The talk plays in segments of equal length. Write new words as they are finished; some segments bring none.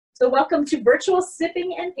So welcome to Virtual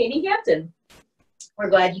Sipping and Painting Hampton.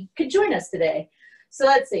 We're glad you could join us today. So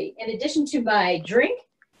let's see, in addition to my drink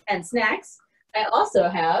and snacks, I also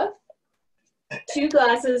have 2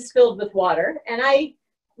 glasses filled with water. And I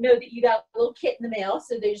know that you got a little kit in the mail,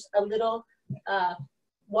 so there's a little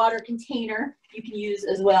water container you can use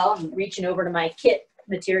as well. I'm reaching over to my kit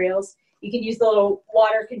materials. You can use the little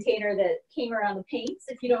water container that came around the paints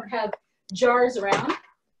if you don't have jars around.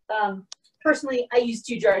 Personally, I use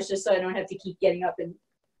 2 jars just so I don't have to keep getting up and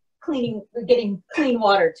getting clean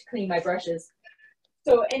water to clean my brushes.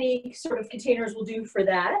 So any sort of containers will do for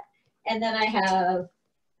that. And then I have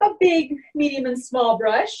a big, medium, and small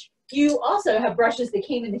brush. You also have brushes that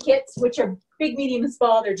came in the kits, which are big, medium, and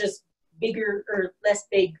small. They're just bigger or less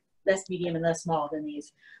big, less medium, and less small than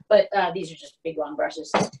these. But these are just big, long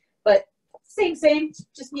brushes. But same,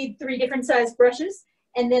 just need 3 different size brushes.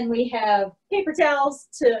 And then we have paper towels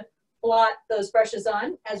to blot those brushes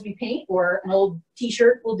on as we paint, or an old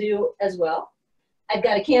t-shirt will do as well. I've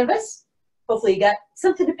got a canvas. Hopefully you got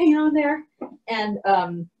something to paint on there. And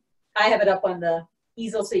I have it up on the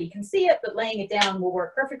easel so you can see it, but laying it down will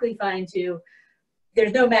work perfectly fine too.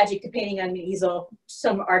 There's no magic to painting on an easel.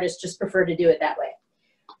 Some artists just prefer to do it that way.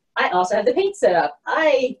 I also have the paint set up.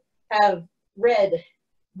 I have red,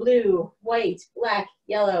 blue, white, black,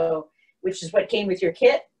 yellow, which is what came with your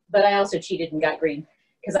kit, but I also cheated and got green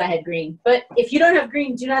because I had green. But if you don't have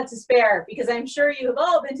green, do not despair, because I'm sure you have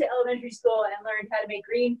all been to elementary school and learned how to make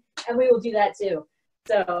green, and we will do that too.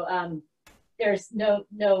 So there's no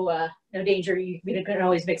danger. You can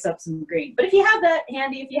always mix up some green. But if you have that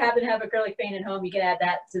handy, if you happen to have acrylic paint at home, you can add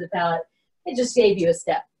that to the palette. It just saved you a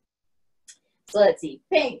step. So let's see,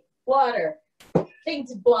 paint, water, thing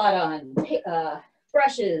to blot on,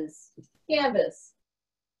 brushes, canvas,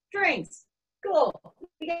 drinks. Cool,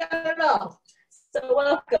 we got it all. So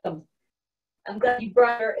welcome. I'm glad you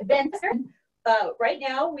brought our event. Right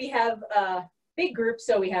now we have a big group,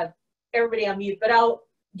 so we have everybody on mute, but I'll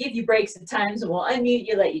give you breaks at times and we'll unmute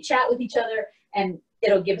you, let you chat with each other, and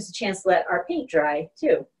it'll give us a chance to let our paint dry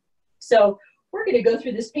too. So we're gonna go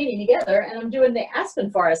through this painting together, and I'm doing the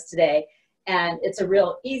aspen forest today, and it's a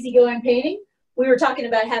real easygoing painting. We were talking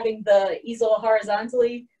about having the easel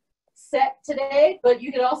horizontally set today, but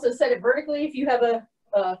you can also set it vertically if you have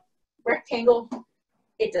a rectangle.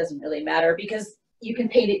 It doesn't really matter because you can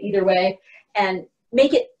paint it either way and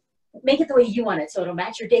make it the way you want it so it'll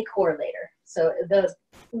match your decor later. So the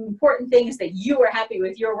important thing is that you are happy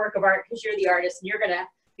with your work of art because you're the artist and you're gonna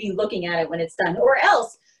be looking at it when it's done. Or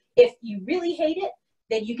else, if you really hate it,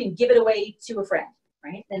 then you can give it away to a friend,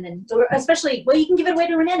 right? And then, especially, well, you can give it away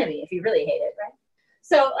to an enemy if you really hate it, right?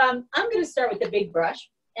 So I'm gonna start with the big brush,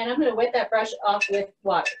 and I'm gonna wet that brush off with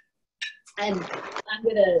water. And I'm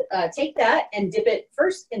gonna take that and dip it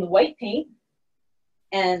first in the white paint.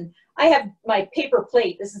 And I have my paper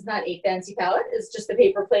plate. This is not a fancy palette. It's just a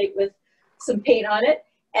paper plate with some paint on it.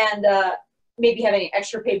 And maybe having an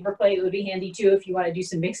extra paper plate would be handy too if you want to do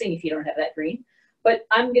some mixing if you don't have that green. But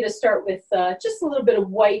I'm going to start with just a little bit of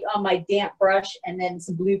white on my damp brush and then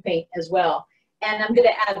some blue paint as well. And I'm going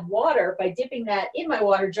to add water by dipping that in my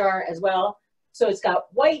water jar as well. So it's got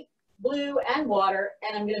white, blue, and water.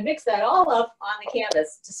 And I'm going to mix that all up on the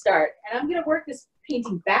canvas to start. And I'm going to work this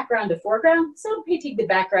painting background to foreground. So I'm painting the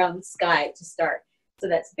background sky to start. So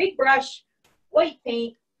that's big brush, white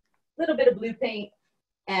paint, little bit of blue paint,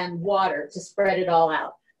 and water to spread it all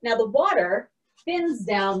out. Now the water thins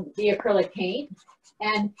down the acrylic paint,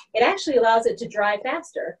 and it actually allows it to dry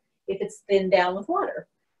faster if it's thinned down with water.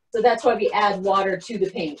 So that's why we add water to the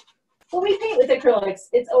paint. When we paint with acrylics,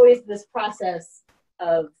 it's always this process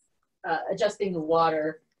of adjusting the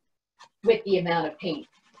water with the amount of paint.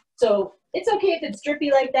 So it's okay if it's drippy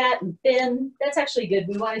like that and thin. That's actually good.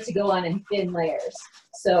 We want it to go on in thin layers.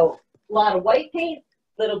 So a lot of white paint,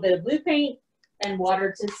 a little bit of blue paint, and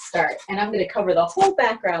water to start. And I'm going to cover the whole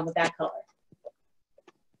background with that color.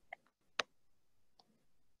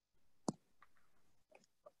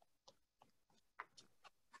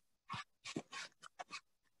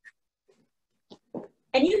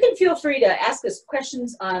 And you can feel free to ask us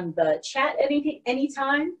questions on the chat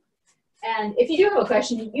anytime. And if you do have a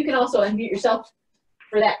question, you can also unmute yourself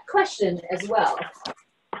for that question as well.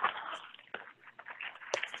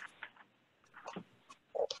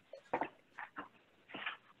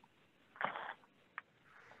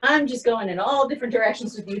 I'm just going in all different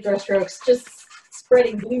directions with you brush strokes, just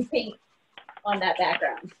spreading blue paint on that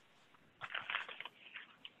background.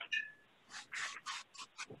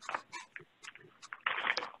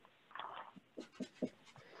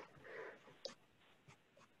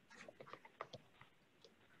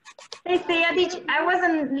 Hey, Thea, I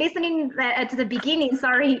wasn't listening to the beginning,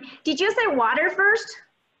 sorry. Did you say water first?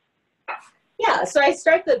 Yeah, so I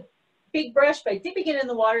start the big brush by dipping it in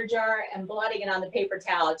the water jar and blotting it on the paper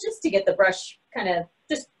towel just to get the brush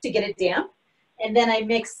just to get it damp. And then I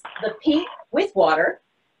mix the paint with water,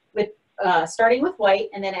 with starting with white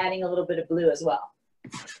and then adding a little bit of blue as well.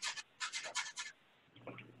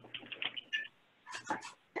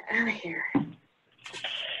 Out of here.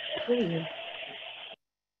 Ooh.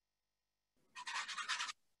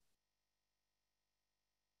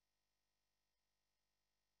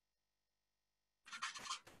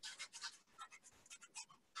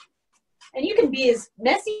 And you can be as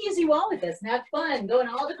messy as you want with this and have fun, go in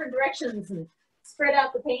all different directions and spread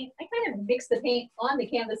out the paint. I kind of mix the paint on the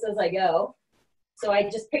canvas as I go. So I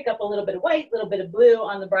just pick up a little bit of white, a little bit of blue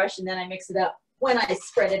on the brush, and then I mix it up when I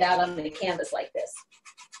spread it out on the canvas like this.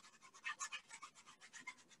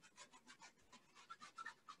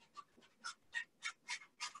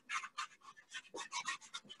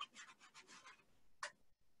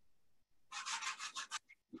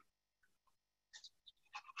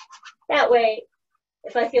 That way,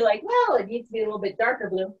 if I feel like, well, it needs to be a little bit darker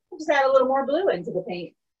blue, I'll just add a little more blue into the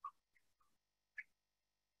paint.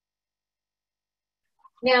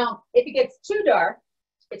 Now, if it gets too dark,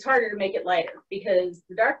 it's harder to make it lighter because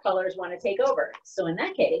the dark colors want to take over. So in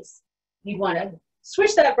that case, you'd want to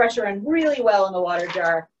swish that brush around really well in the water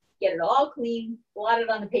jar, get it all clean, blot it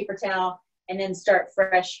on the paper towel, and then start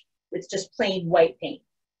fresh with just plain white paint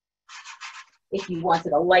if you wanted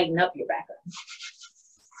to lighten up your background.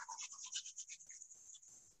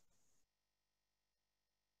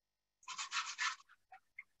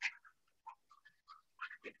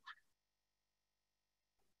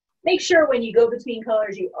 Make sure when you go between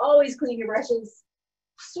colors, you always clean your brushes,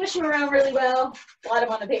 swish them around really well, blot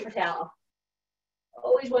them on the paper towel.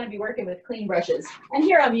 Always want to be working with clean brushes. And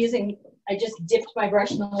here I just dipped my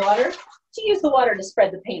brush in the water to use the water to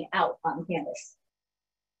spread the paint out on the canvas.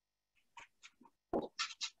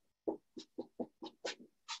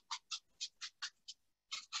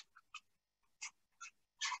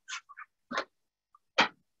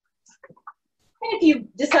 And if you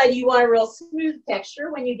decide you want a real smooth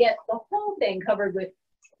texture, when you get the whole thing covered with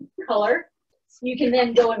color, you can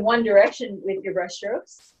then go in one direction with your brush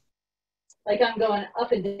strokes. Like I'm going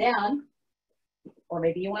up and down, or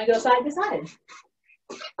maybe you want to go side to side.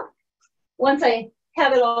 Once I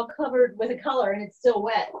have it all covered with a color and it's still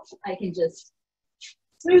wet, I can just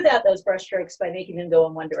smooth out those brush strokes by making them go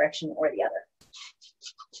in one direction or the other.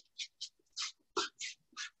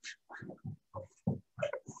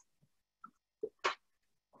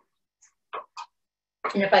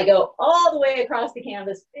 And if I go all the way across the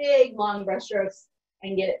canvas, big, long brush strokes,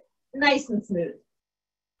 and get it nice and smooth.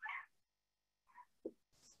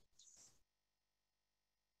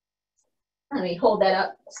 Let me hold that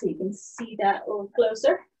up so you can see that a little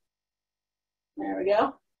closer. There we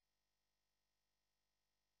go.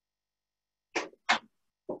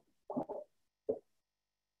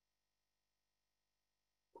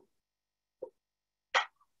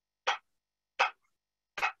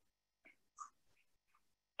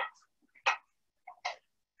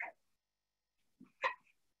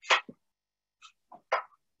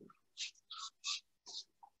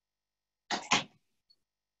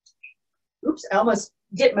 Oops, I almost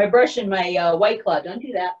dipped my brush in my White Claw. Don't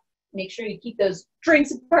do that. Make sure you keep those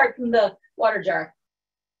drinks apart from the water jar.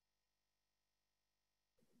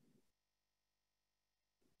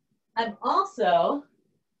 I'm also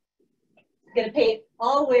going to paint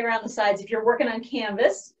all the way around the sides. If you're working on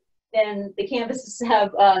canvas, then the canvases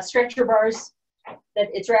have stretcher bars that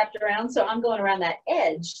it's wrapped around. So I'm going around that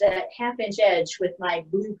edge, that half-inch edge with my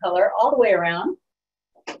blue color all the way around.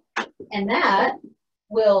 And that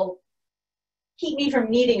will keep me from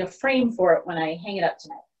needing a frame for it when I hang it up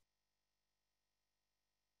tonight.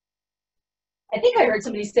 I think I heard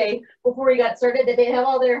somebody say before we got started that they have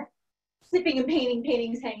all their sipping and painting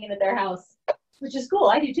paintings hanging at their house, which is cool.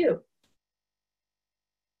 I do too.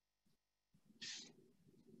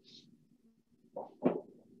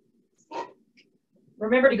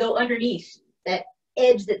 Remember to go underneath. That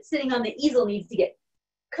edge that's sitting on the easel needs to get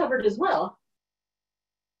covered as well.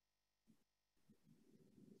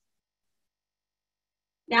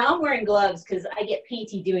 Now I'm wearing gloves because I get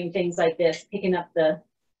painty doing things like this, picking up the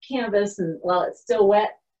canvas and while it's still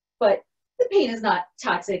wet, but the paint is not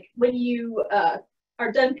toxic. When you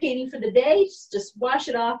are done painting for the day, just wash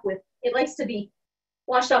it off with, it likes to be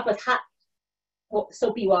washed off with hot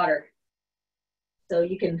soapy water. So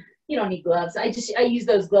you don't need gloves. I use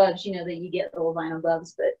those gloves, you know, that you get, little vinyl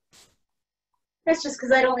gloves, but that's just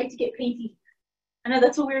because I don't like to get painty. I know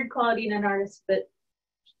that's a weird quality in an artist, but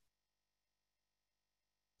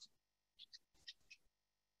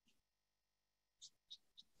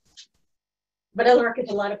but I work with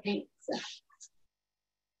a lot of paint. So.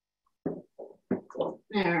 All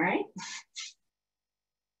right.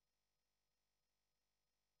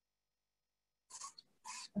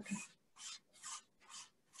 Okay.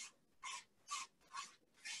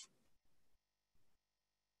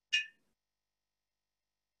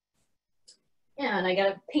 Yeah, and I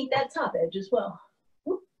gotta paint that top edge as well.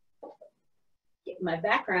 Whoop. Get my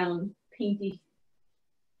background painty.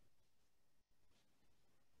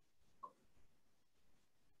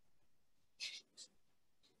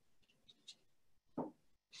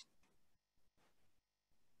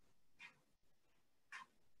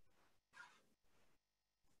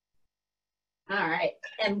 All right,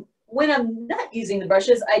 and when I'm not using the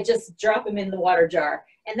brushes, I just drop them in the water jar.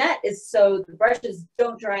 And that is so the brushes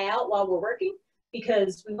don't dry out while we're working,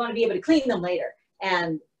 because we want to be able to clean them later.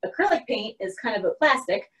 And acrylic paint is kind of a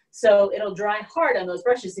plastic, so it'll dry hard on those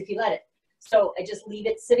brushes if you let it. So I just leave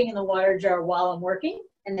it sitting in the water jar while I'm working,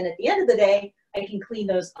 and then at the end of the day, I can clean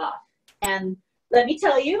those off. And let me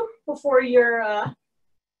tell you, before you're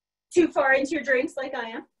too far into your drinks like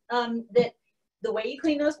I am, that the way you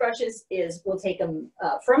clean those brushes is we'll take them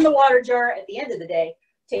from the water jar at the end of the day,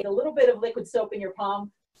 take a little bit of liquid soap in your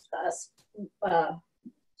palm,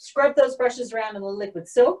 scrub those brushes around in the liquid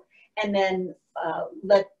soap, and then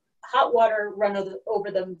let hot water run over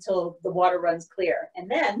them until the water runs clear. And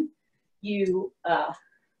then you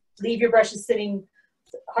leave your brushes sitting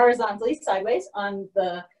horizontally, sideways, on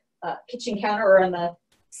the kitchen counter or on the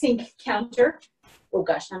sink counter. Oh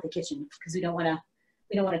gosh, not the kitchen, because we don't want to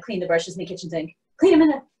clean the brushes in the kitchen sink. Clean them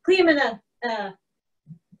in a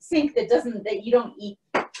sink that you don't eat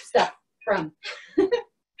stuff from.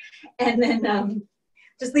 And then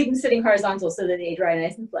just leave them sitting horizontal so that they dry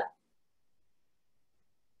nice and flat.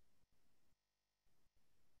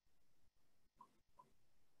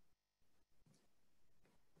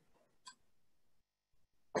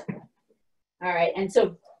 All right, and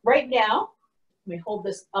so right now, let me hold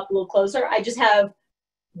this up a little closer. I just have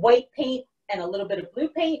white paint and a little bit of blue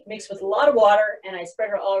paint mixed with a lot of water, and I spread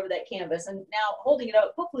it all over that canvas. And now holding it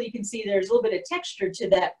up, hopefully you can see there's a little bit of texture to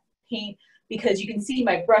that paint, because you can see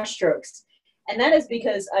my brush strokes. And that is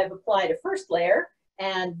because I've applied a first layer,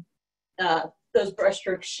 and those brush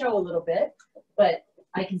strokes show a little bit, but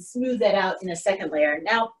I can smooth that out in a second layer.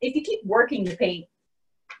 Now, if you keep working the paint,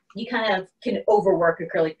 you kind of can overwork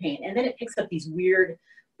acrylic paint, and then it picks up these weird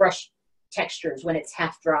brush textures when it's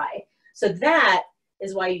half dry. So that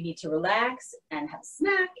is why you need to relax and have a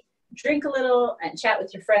snack, drink a little, and chat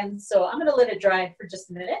with your friends. So I'm gonna let it dry for just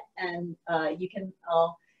a minute, and you can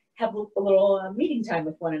all have a little meeting time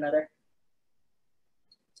with one another.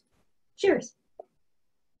 Cheers.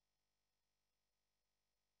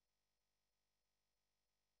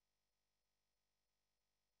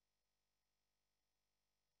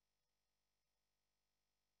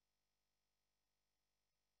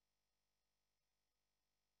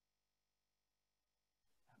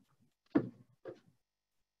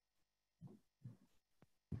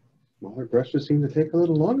 Smaller brushes seem to take a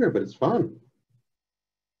little longer, but it's fun.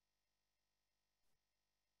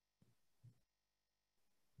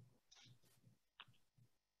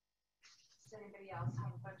 Does anybody else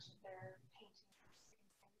have a bunch of their paintings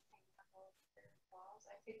hanging on their walls?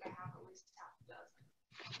 I think I have at least half a dozen.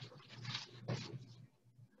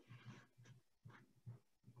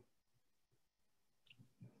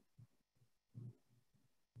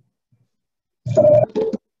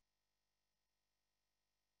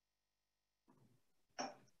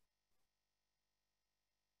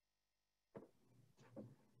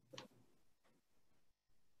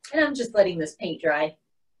 And I'm just letting this paint dry.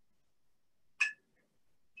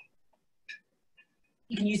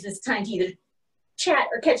 You can use this time to either chat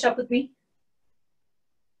or catch up with me.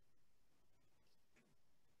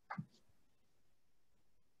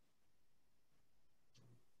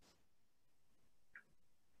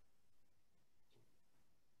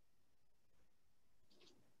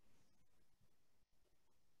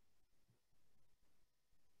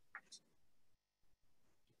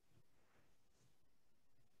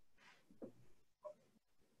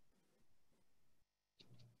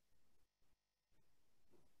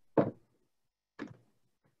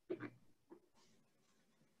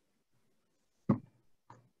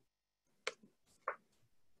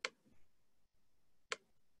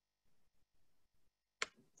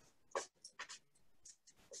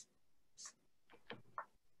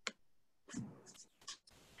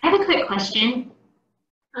 I have a quick question.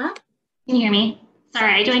 Huh? Can you hear me?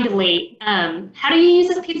 Sorry, I joined late. How do you use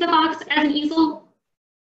this pizza box as an easel?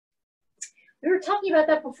 We were talking about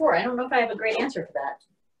that before. I don't know if I have a great answer for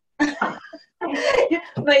that.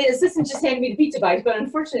 My assistant just handed me the pizza box, but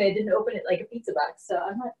unfortunately I didn't open it like a pizza box, so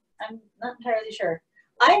I'm not entirely sure.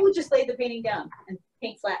 I would just lay the painting down and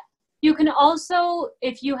paint flat. You can also,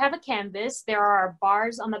 if you have a canvas, there are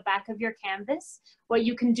bars on the back of your canvas. What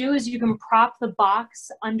you can do is you can prop the box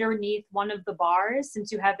underneath one of the bars,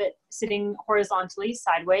 since you have it sitting horizontally,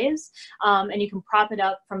 sideways, and you can prop it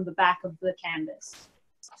up from the back of the canvas.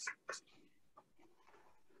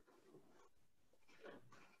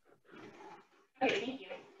 Okay, thank you.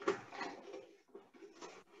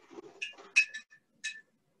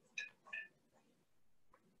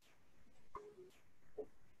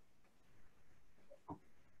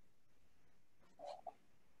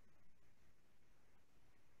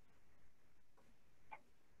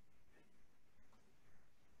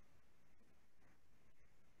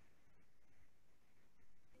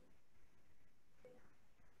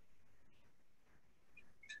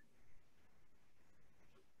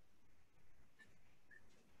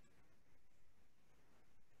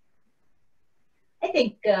 I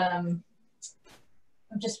think I'm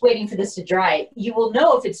just waiting for this to dry. You will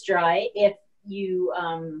know if it's dry if you,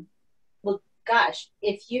 well, gosh,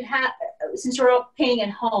 if you have, since you're all painting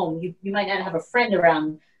at home, you might not have a friend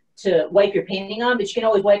around to wipe your painting on, but you can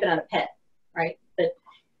always wipe it on a pet, right? But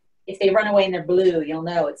if they run away and they're blue, you'll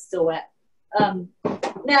know it's still wet. Now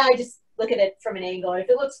I just look at it from an angle. If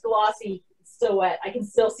it looks glossy, it's still wet. I can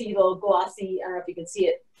still see the little glossy, I don't know if you can see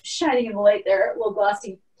it shining in the light there, little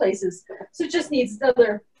glossy places. So it just needs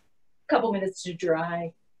another couple minutes to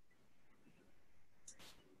dry.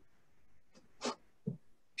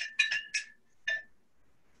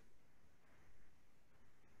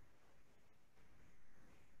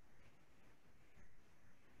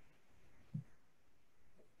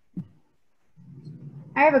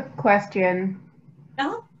 I have a question.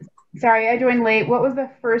 Uh-huh. Sorry, I joined late. What was the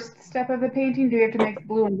first step of the painting? Do we have to mix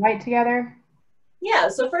blue and white together? Yeah,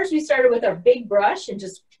 so first we started with our big brush and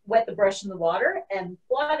just wet the brush in the water and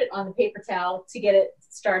blot it on the paper towel to get it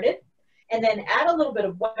started. And then add a little bit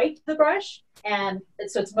of white to the brush. And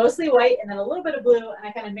so it's mostly white and then a little bit of blue. And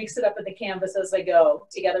I kind of mix it up with the canvas as I go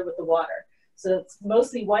together with the water. So it's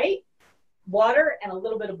mostly white, water, and a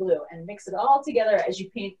little bit of blue. And mix it all together as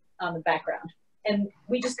you paint on the background. And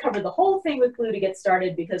we just covered the whole thing with glue to get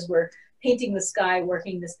started because we're painting the sky,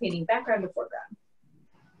 working this painting background to foreground.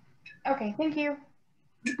 Okay, thank you.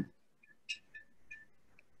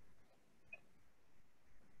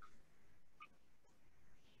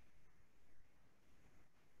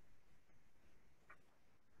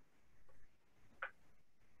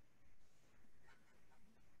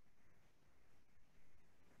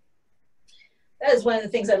 That is one of the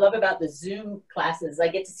things I love about the Zoom classes. I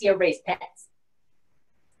get to see everybody's pets.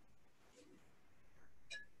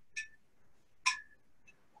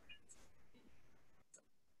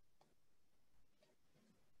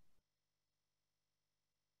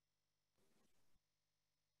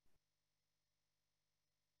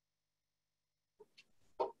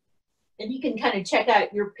 And you can kind of check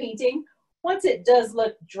out your painting. Once it does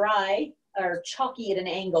look dry or chalky at an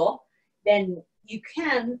angle, then you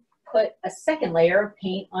can put a second layer of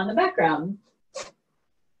paint on the background.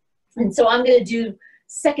 And so I'm going to do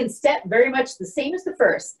second step very much the same as the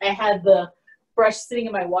first. I had the brush sitting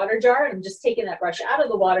in my water jar. I'm just taking that brush out of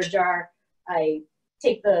the water jar. I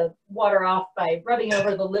take the water off by rubbing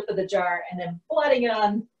over the lip of the jar and then blotting it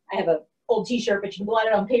on. I have an old t-shirt, but you can blot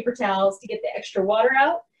it on paper towels to get the extra water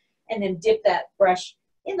out. And then dip that brush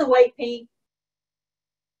in the white paint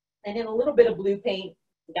and in a little bit of blue paint.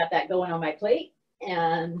 Got that going on my plate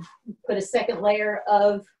and put a second layer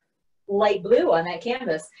of light blue on that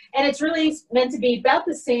canvas. And it's really meant to be about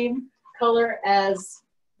the same color as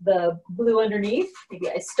the blue underneath. Maybe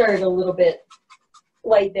I started a little bit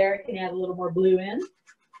light there. I can add a little more blue in.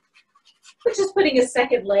 But just putting a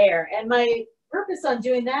second layer. And my purpose on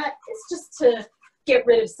doing that is just to get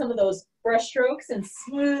rid of some of those brush strokes and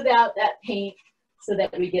smooth out that paint so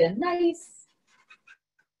that we get a nice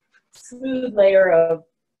smooth layer of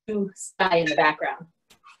blue sky in the background.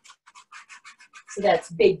 So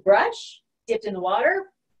that's big brush, dipped in the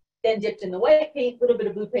water, then dipped in the white paint, a little bit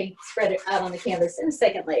of blue paint, spread it out on the canvas in a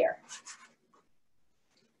second layer.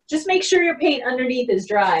 Just make sure your paint underneath is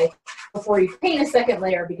dry before you paint a second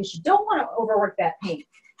layer because you don't want to overwork that paint.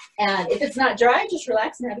 And if it's not dry, just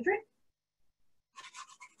relax and have a drink.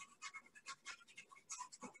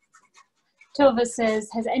 Tova says,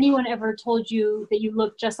 has anyone ever told you that you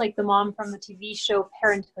look just like the mom from the TV show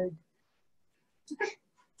Parenthood?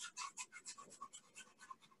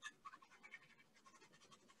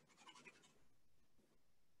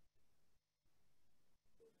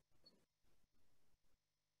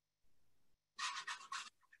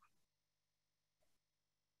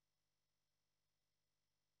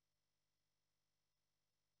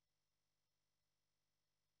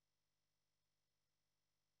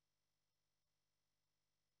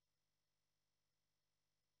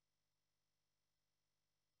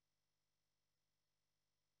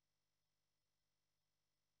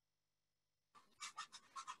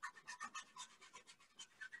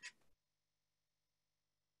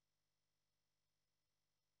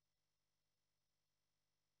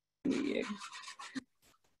 see.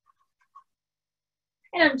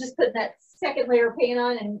 And I'm just putting that second layer of paint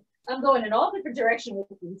on, and I'm going in all different directions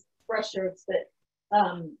with these brush strokes, but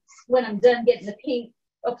when I'm done getting the paint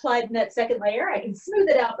applied in that second layer, I can smooth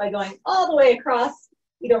it out by going all the way across,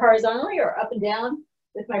 either horizontally or up and down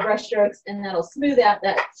with my brush strokes, and that'll smooth out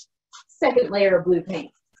that second layer of blue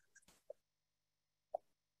paint.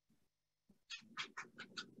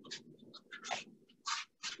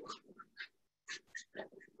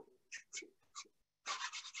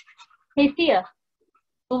 Hey, Thea,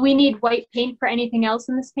 will we need white paint for anything else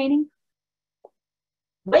in this painting?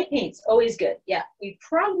 White paint's always good. Yeah, we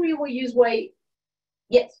probably will use white.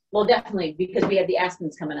 Yes, well, definitely, because we have the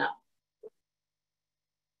Aspens coming up.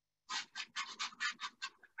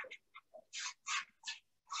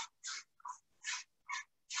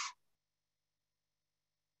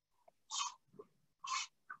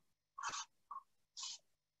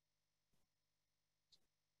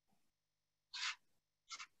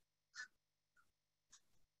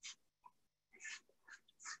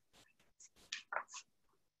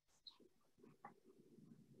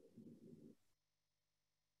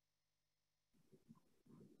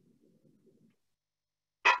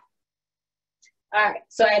 All right,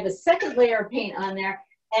 so I have a second layer of paint on there.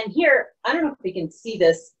 And here, I don't know if we can see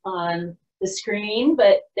this on the screen,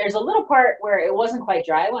 but there's a little part where it wasn't quite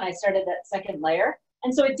dry when I started that second layer.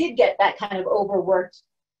 And so it did get that kind of overworked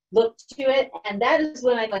look to it. And that is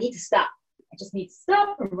when I need to stop. I just need to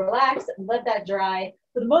stop and relax and let that dry.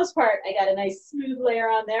 For the most part, I got a nice smooth layer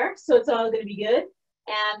on there, so it's all gonna be good.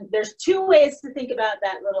 And there's two ways to think about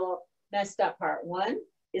that little messed up part. One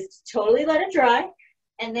is to totally let it dry,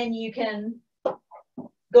 and then you can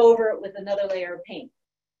go over it with another layer of paint,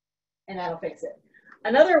 and that'll fix it.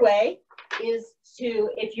 Another way is to,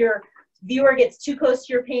 if your viewer gets too close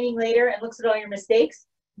to your painting later and looks at all your mistakes,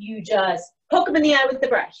 you just poke them in the eye with the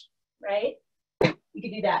brush, right? You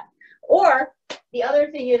can do that. Or the other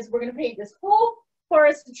thing is we're gonna paint this whole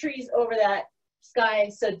forest of trees over that sky,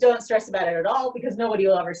 so don't stress about it at all because nobody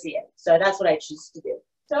will ever see it. So that's what I choose to do.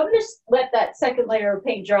 So I'm gonna just let that second layer of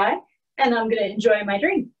paint dry, and I'm gonna enjoy my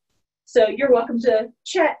drink. So you're welcome to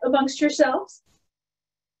chat amongst yourselves.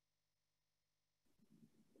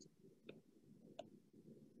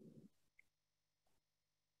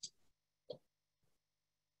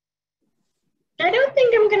 I don't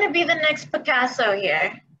think I'm going to be the next Picasso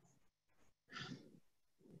here.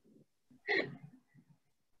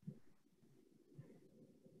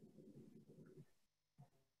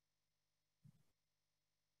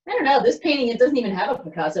 I don't know, this painting, it doesn't even have a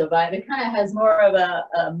Picasso vibe. It kind of has more of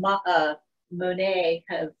a Monet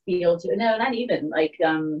kind of feel to it. No, not even, like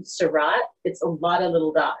Seurat. It's a lot of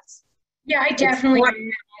little dots. Yeah, I definitely more,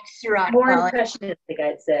 Seurat more color. impressionistic,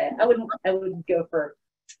 I'd say. I wouldn't go for.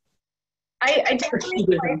 I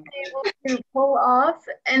definitely might be able to pull off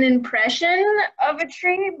an impression of a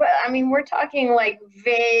tree, but I mean, we're talking like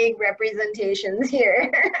vague representations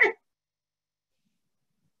here.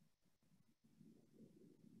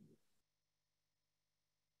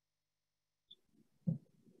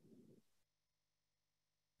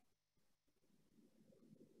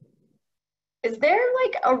 Is there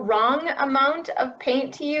like a wrong amount of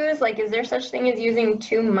paint to use? Like, is there such thing as using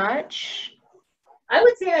too much? I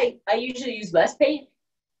would say I usually use less paint.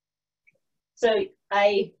 So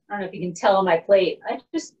I don't know if you can tell on my plate, I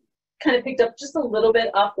just kind of picked up just a little bit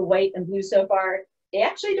off the white and blue so far. They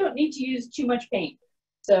actually don't need to use too much paint.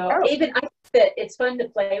 So even I think that it's fun to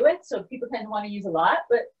play with, so people tend to want to use a lot,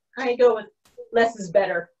 but I go with less is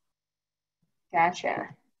better. Gotcha.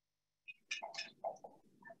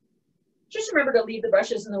 Just remember to leave the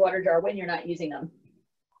brushes in the water jar when you're not using them.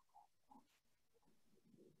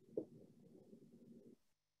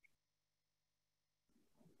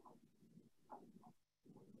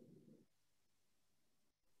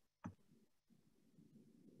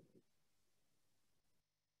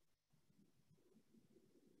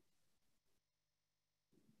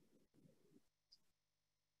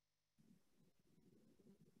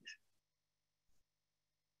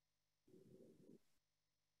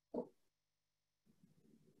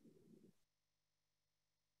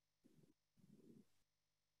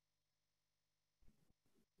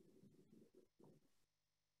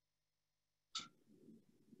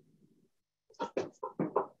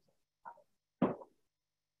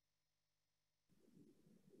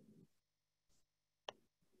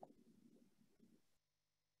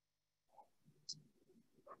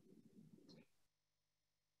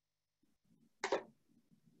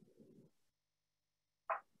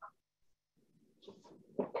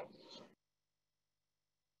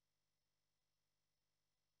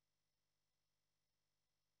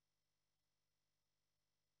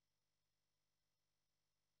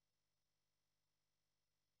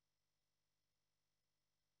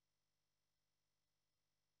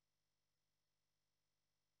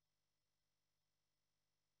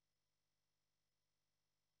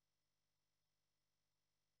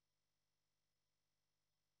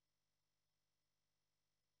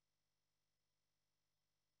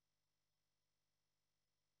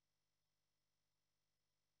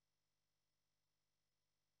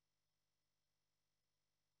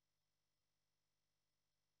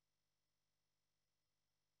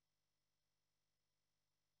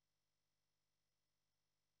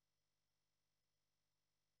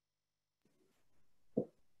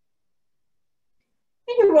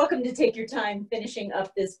 you're welcome to take your time finishing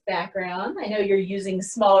up this background. I know you're using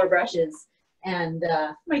smaller brushes and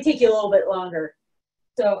it might take you a little bit longer.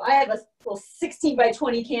 So I have a little 16 by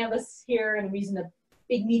 20 canvas here and I'm using a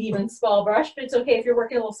big, medium, and small brush, but it's okay if you're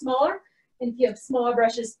working a little smaller. And if you have smaller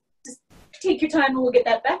brushes, just take your time and we'll get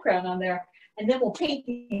that background on there. And then we'll paint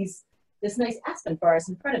this nice aspen forest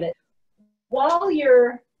in front of it. While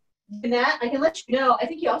you're doing that, I can let you know, I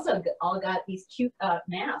think you also all got these cute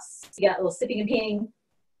masks. You got little sipping and painting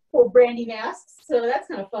full brandy masks, so that's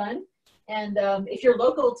kind of fun. And if you're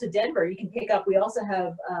local to Denver, you can pick up, we also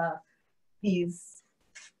have these,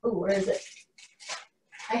 oh, where is it?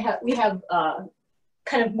 We have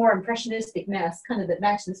kind of more impressionistic masks, kind of that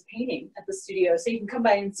match this painting at the studio. So you can come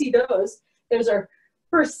by and see those. Those are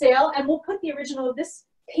for sale, and we'll put the original of this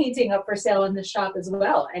painting up for sale in the shop as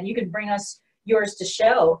well. And you can bring us yours to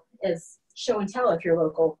show as show and tell if you're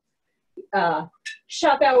local.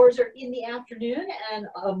 Shop hours are in the afternoon, and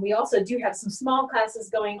we also do have some small classes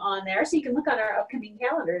going on there, so you can look on our upcoming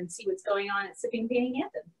calendar and see what's going on at Sipping Painting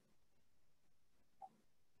Hampton.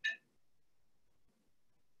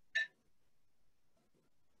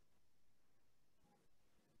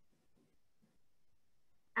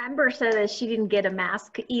 Amber said that she didn't get a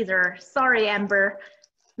mask either. Sorry, Amber.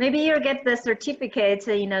 Maybe you'll get the certificate,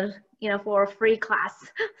 you know, for a free class.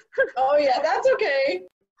 Oh yeah, that's okay.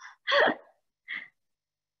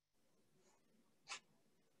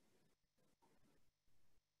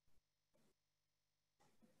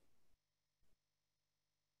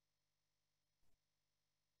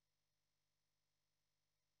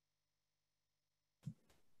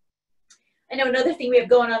 I know another thing we have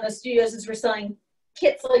going on in the studios is we're selling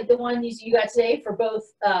kits like the one you got today for both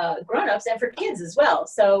grown-ups and for kids as well.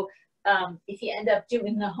 So if you end up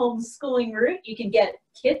doing the homeschooling route, you can get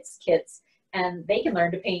kits, and they can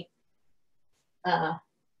learn to paint.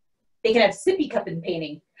 They can have sippy cup and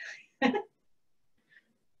painting.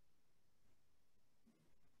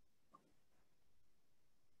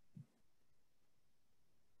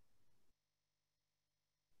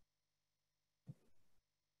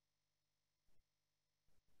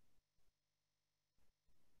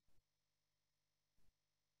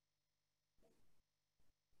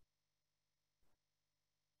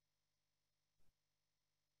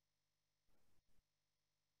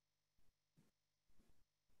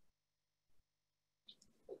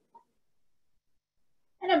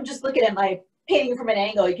 And I'm just looking at my painting from an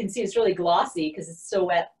angle. You can see it's really glossy because it's so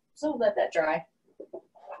wet. So we'll let that dry.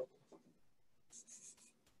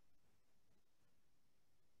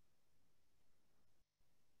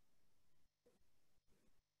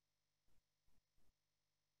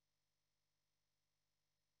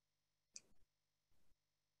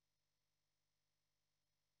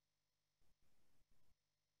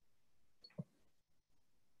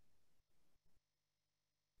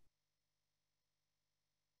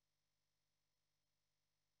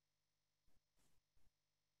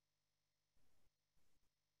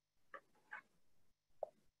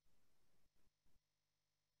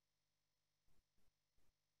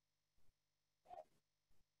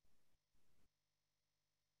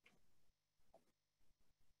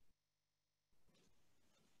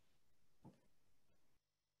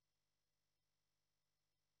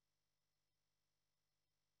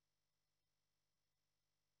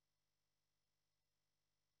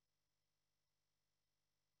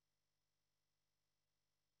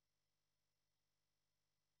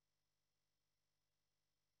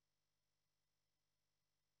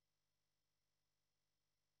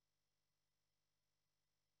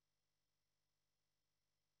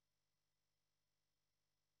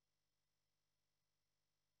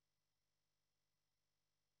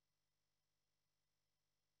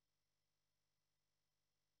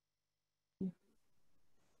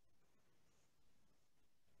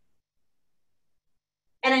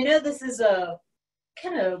 And I know this is a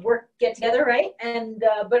kind of work get together, right? And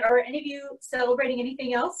but are any of you celebrating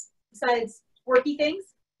anything else besides worky things?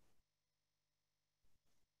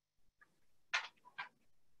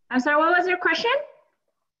 I'm sorry, what was your question?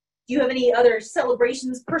 Do you have any other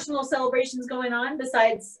celebrations, personal celebrations going on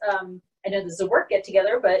besides, I know this is a work get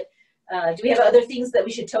together, but do we have other things that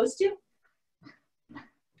we should toast to?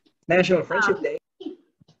 National Friendship Day.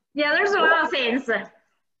 Yeah, there's a lot of things.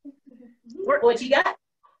 What you got?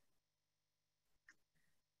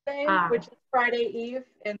 Which is Friday Eve,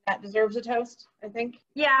 and that deserves a toast, I think.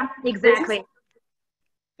 Yeah, exactly.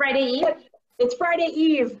 Friday Eve. It's Friday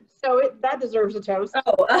Eve, so that deserves a toast.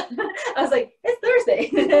 Oh, I was like, it's Thursday.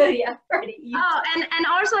 Yeah, Friday Eve. Oh, and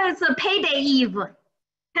also it's a payday Eve.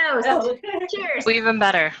 Toast. Oh. Cheers. Even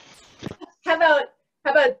better. How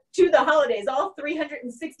about to the holidays, all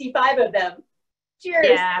 365 of them? Cheers.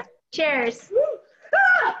 Yeah. Cheers. Woo.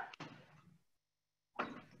 Ah!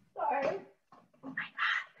 Sorry. Oh my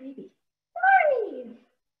God, baby. Sorry.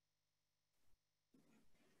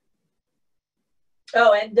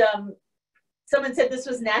 Oh, and someone said this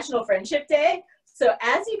was National Friendship Day. So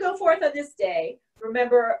as you go forth on this day,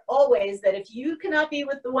 remember always that if you cannot be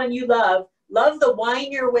with the one you love, love the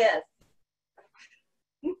wine you're with.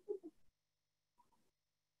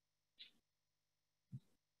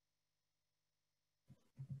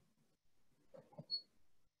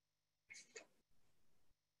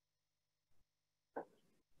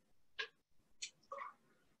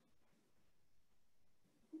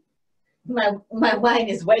 My wine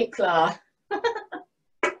is White Claw.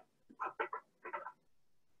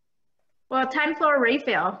 Well, time for a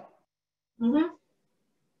refill. Mm-hmm.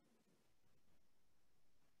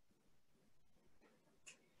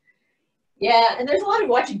 Yeah, and there's a lot of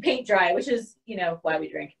watching paint dry, which is, you know, why we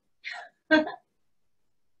drink.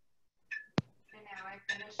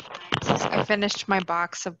 I finished my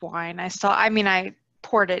box of wine. I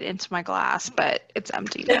poured it into my glass, but it's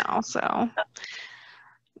empty now. So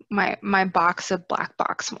my box of black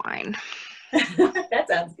box wine. That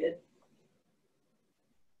sounds good.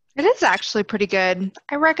 It is actually pretty good.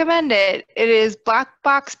 I recommend it. It is black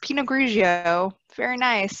box Pinot Grigio. Very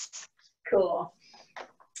nice. Cool.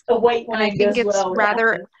 A white And I wine think goes it's well with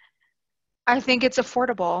rather, Aspen. I think it's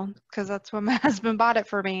affordable because that's what my husband bought it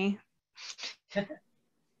for me. I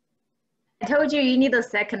told you need a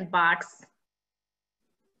second box.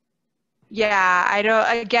 Yeah, I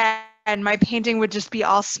don't, again, my painting would just be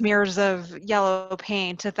all smears of yellow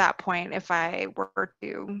paint at that point. If I were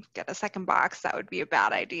to get a second box, that would be a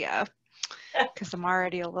bad idea because I'm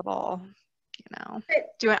already a little,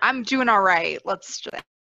 I'm doing all right. Let's just.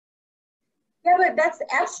 Yeah, but that's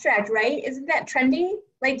abstract, right? Isn't that trendy?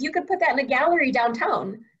 Like you could put that in a gallery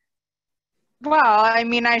downtown. Well, I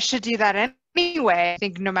mean, I should do that anyway. I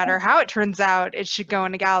think no matter how it turns out, it should go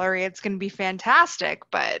in a gallery. It's going to be fantastic,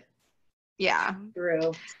 but yeah.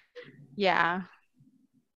 True. Yeah.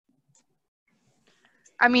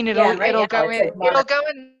 I mean, Yeah, right it'll now go it's in, like modern. it'll go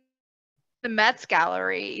in the Met's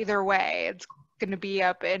gallery either way. It's going to be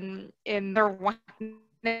up in their wine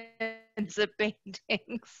and zip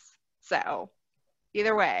paintings. So,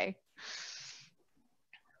 either way.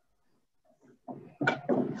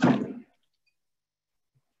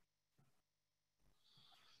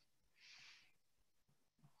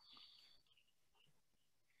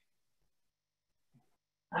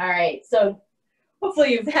 All right, so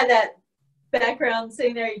hopefully you've had that background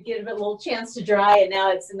sitting there, you get a little chance to dry, and now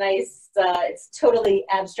it's a nice, it's totally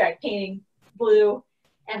abstract painting blue,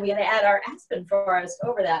 and we're gonna add our Aspen forest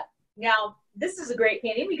over that. Now, this is a great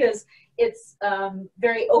painting because it's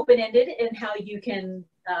very open-ended in how you can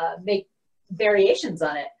make variations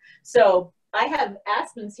on it. So I have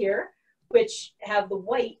Aspens here, which have the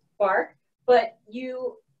white bark, but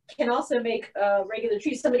you can also make regular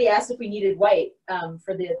trees. Somebody asked if we needed white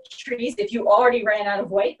for the trees. If you already ran out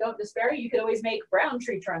of white, don't despair. You could always make brown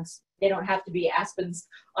tree trunks. They don't have to be Aspens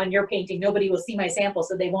on your painting. Nobody will see my sample,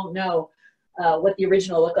 so they won't know what the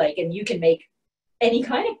original looked like. And you can make any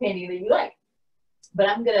kind of painting that you like. But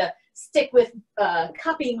I'm gonna stick with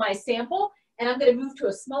copying my sample, and I'm gonna move to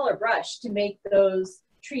a smaller brush to make those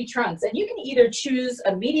tree trunks. And you can either choose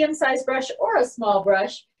a medium-sized brush or a small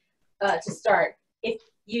brush to start. If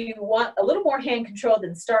you want a little more hand control,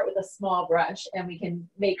 then start with a small brush, and we can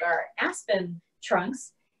make our Aspen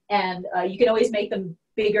trunks. And you can always make them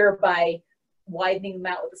bigger by widening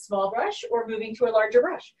them out with a small brush or moving to a larger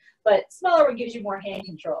brush. But smaller one gives you more hand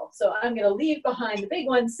control. So I'm gonna leave behind the big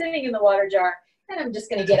one sitting in the water jar, and I'm just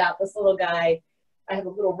gonna get out this little guy. I have a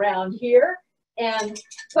little round here, and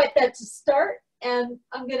put that to start. And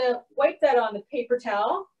I'm gonna wipe that on the paper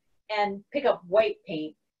towel and pick up white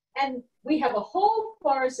paint. And we have a whole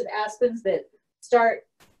forest of aspens that start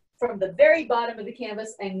from the very bottom of the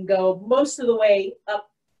canvas and go most of the way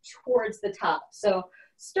up towards the top. So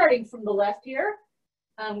starting from the left here,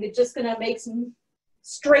 I'm just gonna make some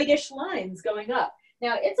straightish lines going up.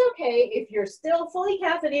 Now it's okay if you're still fully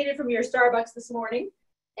caffeinated from your Starbucks this morning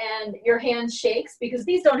and your hand shakes, because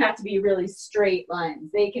these don't have to be really straight lines.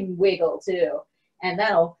 They can wiggle too. And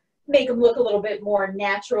that'll make them look a little bit more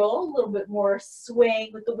natural, a little bit more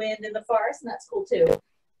swaying with the wind in the forest, and that's cool too.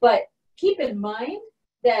 But keep in mind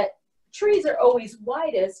that trees are always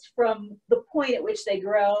widest from the point at which they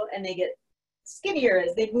grow, and they get skinnier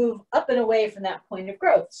as they move up and away from that point of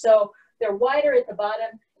growth. So they're wider at the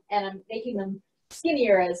bottom, and I'm making them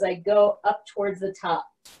skinnier as I go up towards the top.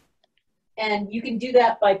 And you can do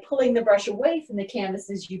that by pulling the brush away from the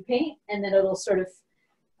canvas as you paint, and then it'll sort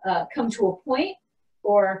of come to a point.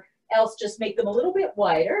 Or else just make them a little bit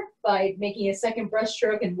wider by making a second brush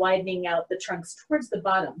stroke and widening out the trunks towards the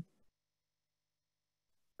bottom.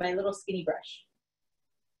 My little skinny brush.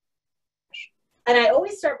 And I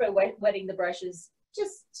always start by wetting the brushes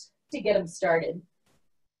just to get them started.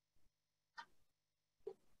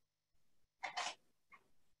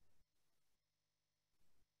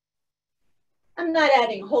 I'm not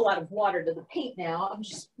adding a whole lot of water to the paint now. I'm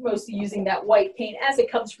just mostly using that white paint as it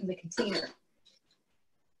comes from the container.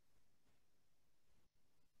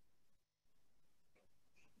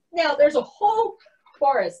 Now there's a whole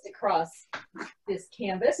forest across this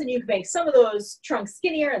canvas, and you can make some of those trunks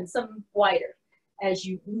skinnier and some wider as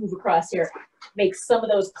you move across here. Make some of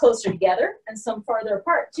those closer together and some farther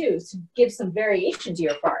apart too, to give some variation to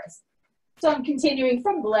your forest. So I'm continuing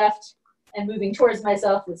from the left and moving towards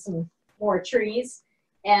myself with some more trees,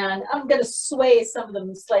 and I'm going to sway some of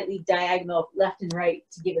them slightly diagonal left and right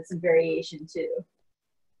to give it some variation too.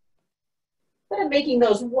 But I'm making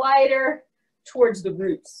those wider towards the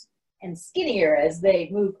roots and skinnier as they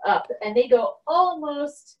move up, and they go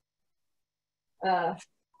almost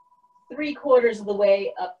 3/4 of the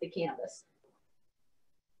way up the canvas.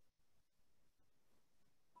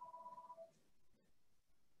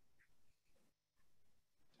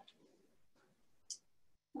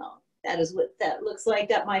 Well, that is what that looks like.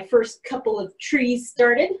 Got my first couple of trees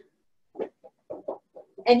started.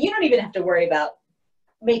 And you don't even have to worry about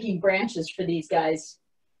making branches for these guys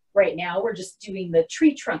right now. We're just doing the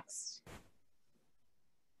tree trunks.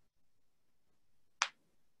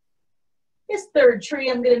 This third tree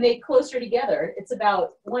I'm going to make closer together. It's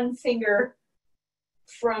about 1 finger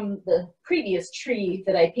from the previous tree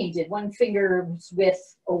that I painted, 1 finger's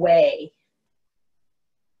width away.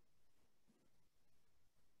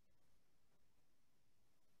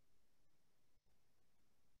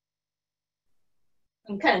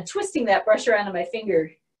 I'm kind of twisting that brush around on my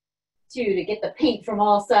finger too to get the paint from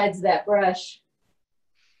all sides of that brush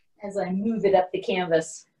as I move it up the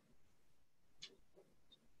canvas.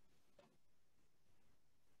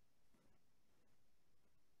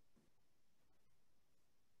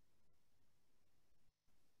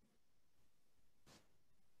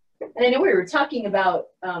 And I know we were talking about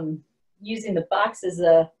using the box as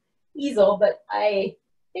a easel, but I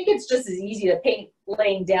think it's just as easy to paint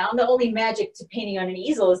laying down. The only magic to painting on an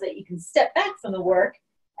easel is that you can step back from the work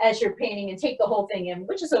as you're painting and take the whole thing in,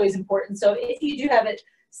 which is always important. So if you do have it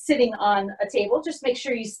sitting on a table, just make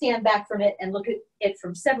sure you stand back from it and look at it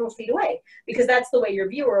from several feet away, because that's the way your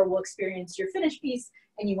viewer will experience your finished piece,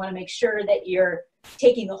 and you want to make sure that you're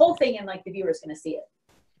taking the whole thing in like the viewer is going to see it.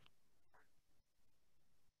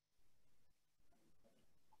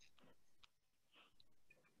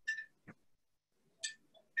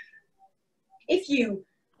 If you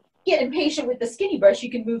get impatient with the skinny brush, you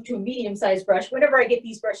can move to a medium-sized brush. Whenever I get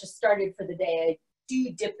these brushes started for the day, I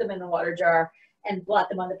do dip them in the water jar and blot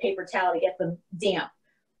them on the paper towel to get them damp.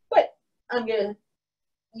 But I'm going to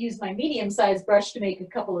use my medium-sized brush to make a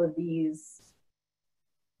couple of these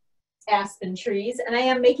aspen trees, and I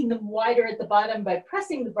am making them wider at the bottom by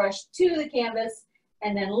pressing the brush to the canvas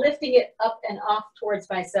and then lifting it up and off towards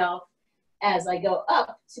myself as I go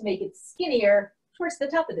up to make it skinnier towards the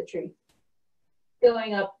top of the tree,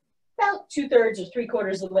 going up about 2/3 or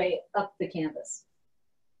 3/4 of the way up the canvas.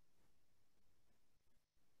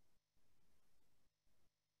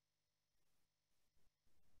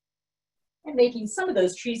 And making some of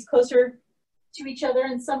those trees closer to each other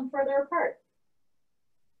and some further apart.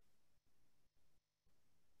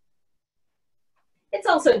 It's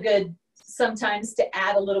also good sometimes to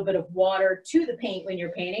add a little bit of water to the paint when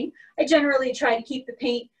you're painting. I generally try to keep the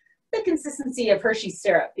paint the consistency of Hershey's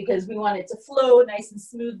syrup because we want it to flow nice and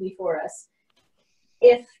smoothly for us.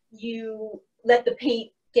 If you let the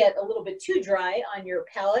paint get a little bit too dry on your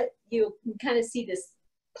palette, you can kind of see this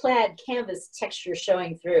plaid canvas texture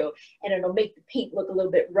showing through, and it'll make the paint look a little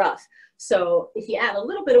bit rough. So if you add a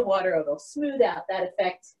little bit of water, it'll smooth out that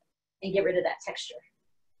effect and get rid of that texture.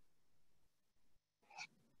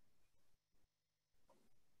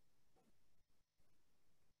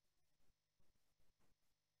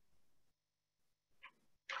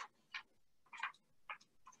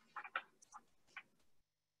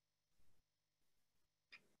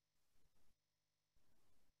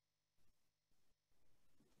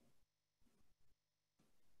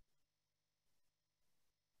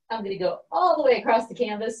 I'm going to go all the way across the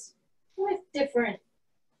canvas with different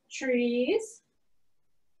trees.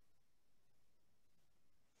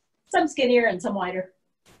 Some skinnier and some wider.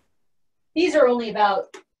 These are only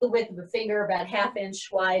about the width of a finger, about 1/2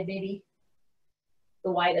 inch wide, maybe.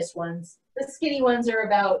 The widest ones. The skinny ones are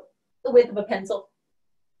about the width of a pencil.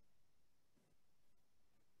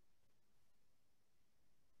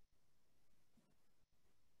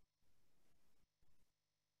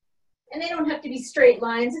 And they don't have to be straight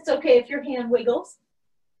lines. It's okay if your hand wiggles.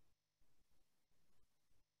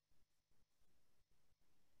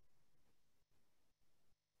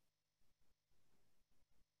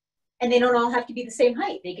 And they don't all have to be the same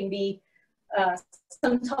height. They can be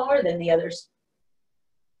some taller than the others.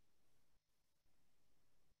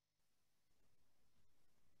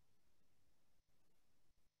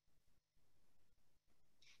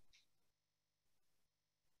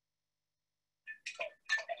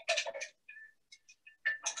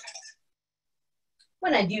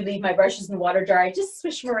 When I do leave my brushes in the water jar, I just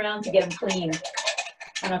swish them around to get them clean. I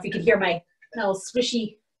don't know if you can hear my little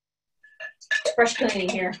swishy brush cleaning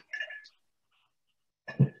here.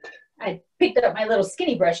 I picked up my little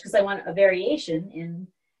skinny brush because I want a variation in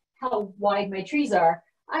how wide my trees are.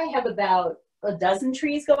 I have about a dozen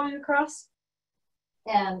trees going across,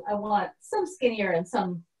 and I want some skinnier and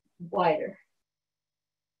some wider.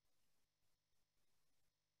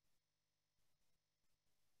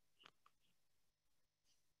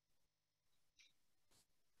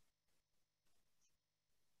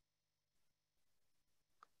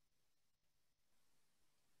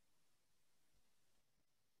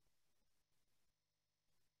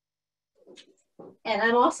 And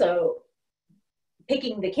I'm also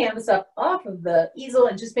picking the canvas up off of the easel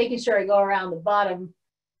and just making sure I go around the bottom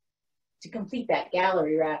to complete that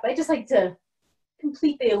gallery wrap. I just like to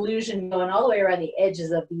complete the illusion going all the way around the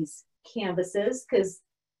edges of these canvases, because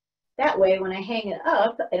that way when I hang it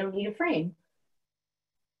up, I don't need a frame.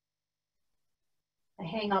 I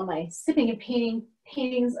hang all my sipping and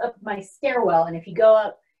paintings up my stairwell, and if you go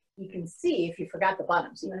up, you can see if you forgot the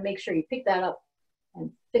bottom. So you want to make sure you pick that up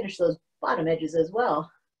and finish those bottom edges as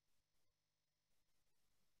well.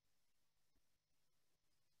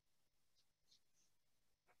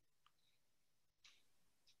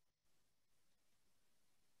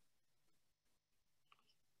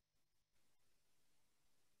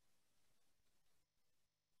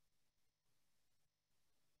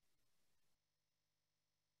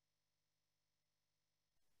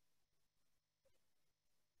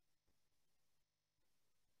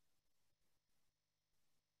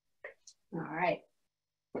 All right.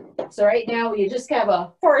 So right now we just have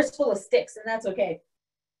a forest full of sticks, and that's okay.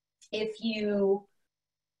 If you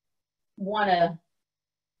want to,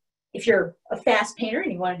 if you're a fast painter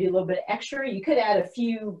and you want to do a little bit extra, you could add a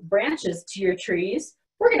few branches to your trees.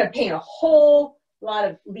 We're going to paint a whole lot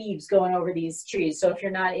of leaves going over these trees. So if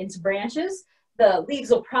you're not into branches, the leaves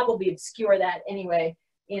will probably obscure that anyway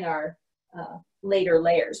in our later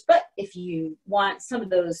layers. But if you want some of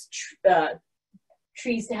those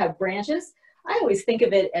trees to have branches, I always think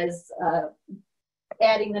of it as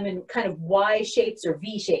adding them in kind of Y shapes or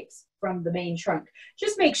V shapes from the main trunk.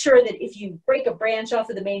 Just make sure that if you break a branch off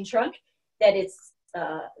of the main trunk, that it's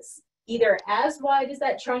either as wide as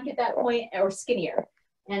that trunk at that point or skinnier.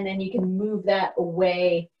 And then you can move that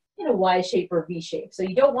away in a Y shape or V shape. So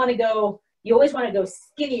you don't want to go, you always want to go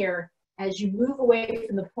skinnier as you move away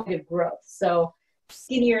from the point of growth. So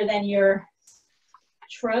skinnier than your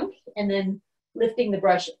trunk, and then lifting the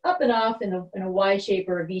brush up and off in a Y shape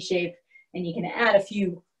or a V shape, and you can add a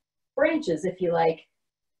few branches if you like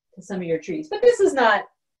to some of your trees. But this is not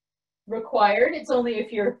required. It's only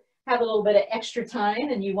if you have a little bit of extra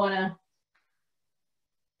time and you want to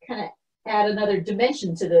kind of add another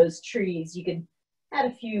dimension to those trees. You can add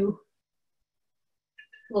a few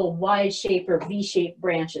little Y shape or V shape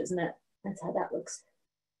branches, and that's how that looks.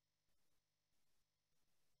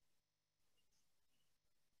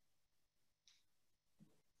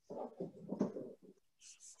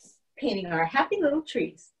 Painting our happy little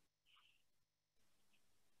trees.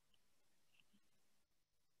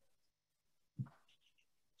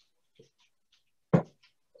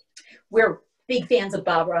 We're big fans of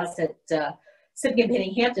Bob Ross at Sipping and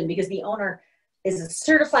Painting Hampton because the owner is a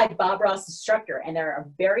certified Bob Ross instructor, and there are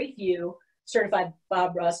very few certified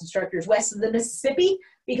Bob Ross instructors west of the Mississippi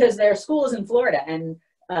because their school is in Florida, and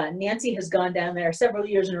Nancy has gone down there several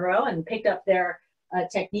years in a row and picked up their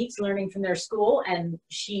techniques, learning from their school, and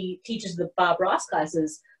she teaches the Bob Ross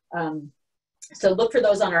classes. So look for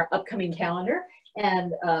those on our upcoming calendar,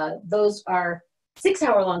 and those are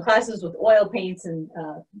 6-hour-long classes with oil paints, and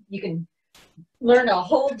you can learn a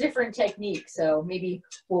whole different technique. So maybe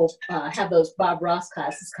we'll have those Bob Ross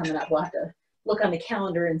classes coming up. We'll have to look on the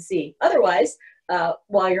calendar and see. Otherwise,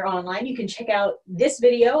 while you're online, you can check out this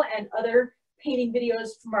video and other painting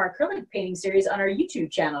videos from our acrylic painting series on our YouTube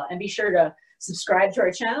channel, and be sure to subscribe to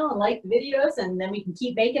our channel and like the videos, and then we can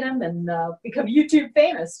keep making them and become YouTube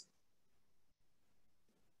famous.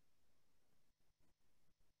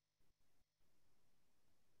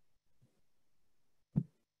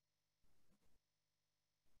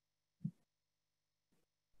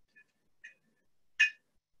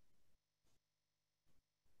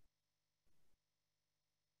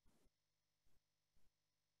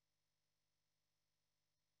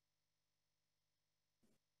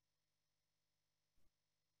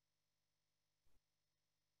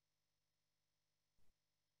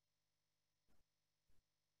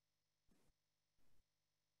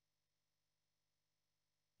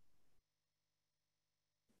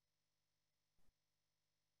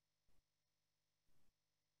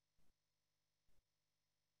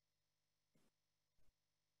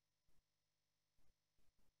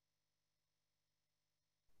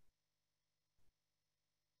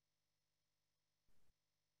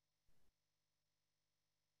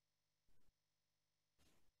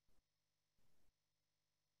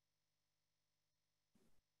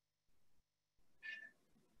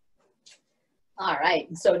 All right,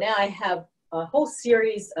 and so now I have a whole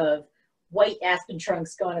series of white aspen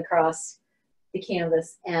trunks going across the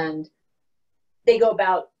canvas, and they go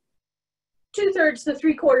about 2/3 to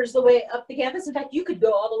 3/4 of the way up the canvas. In fact, you could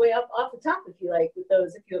go all the way up off the top if you like with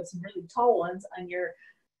those, if you have some really tall ones on your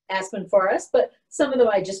aspen forest. But some of them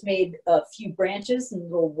I just made a few branches and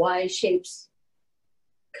little Y shapes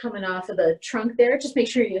coming off of the trunk there. Just make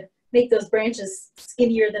sure you make those branches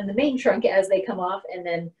skinnier than the main trunk as they come off, and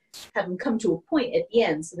then have them come to a point at the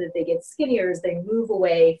end so that they get skinnier as they move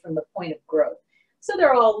away from the point of growth. So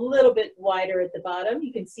they're all a little bit wider at the bottom.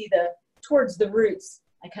 You can see towards the roots,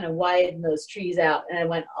 I kind of widened those trees out, and I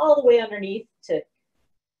went all the way underneath to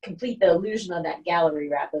complete the illusion of that gallery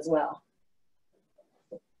wrap as well.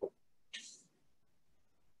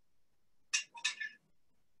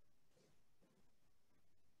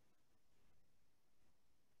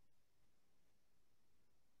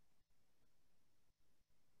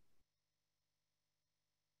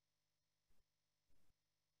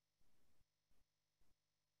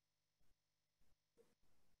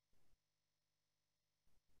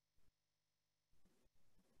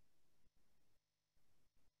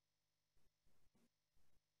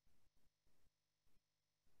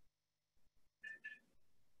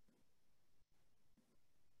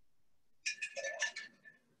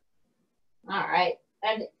 All right,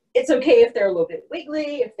 and it's okay if they're a little bit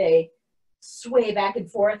wiggly, if they sway back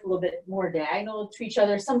and forth a little bit more diagonal to each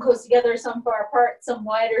other, some close together, some far apart, some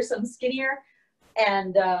wider, some skinnier,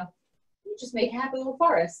 and you just make a happy little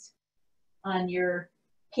forest on your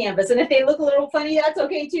canvas. And if they look a little funny, that's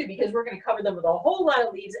okay too, because we're going to cover them with a whole lot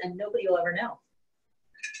of leaves and nobody will ever know.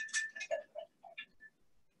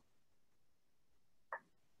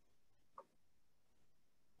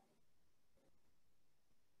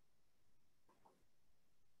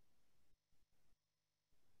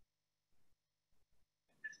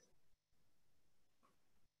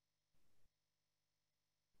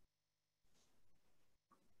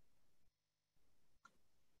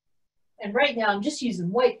 And right now I'm just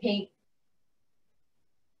using white paint,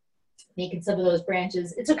 making some of those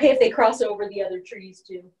branches. It's okay if they cross over the other trees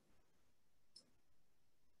too.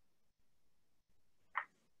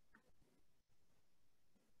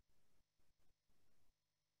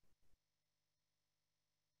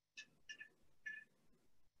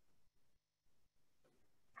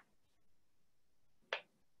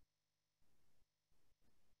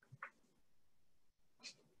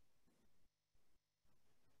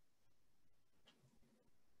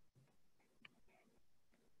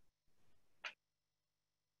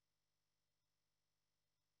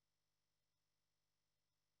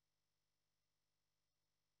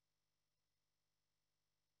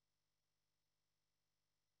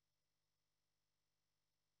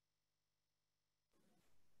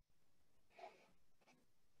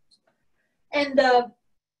 And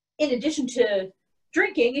in addition to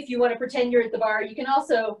drinking, if you want to pretend you're at the bar, you can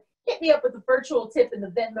also hit me up with a virtual tip in the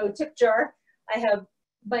Venmo tip jar. I have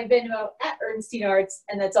my Venmo at Ehrnstein Arts,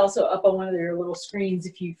 and that's also up on one of your little screens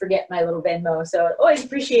if you forget my little Venmo. So always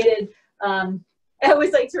appreciated. I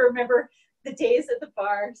always like to remember the days at the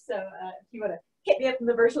bar. So if you want to hit me up in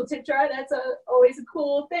the virtual tip jar, that's always a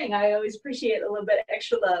cool thing. I always appreciate a little bit of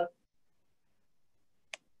extra love.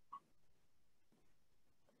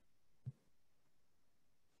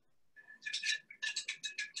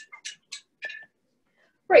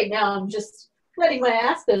 Right now, I'm just letting my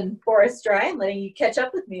aspen forest dry and letting you catch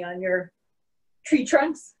up with me on your tree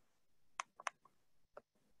trunks.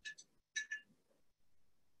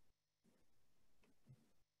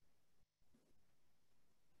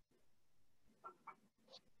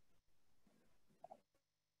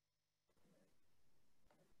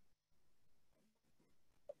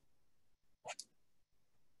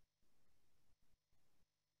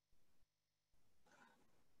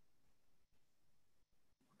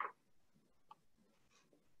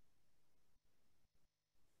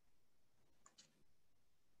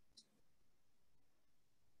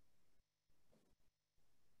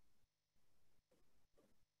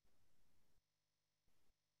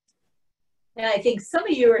 And I think some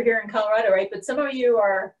of you are here in Colorado, right? But some of you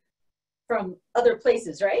are from other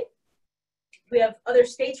places, right? We have other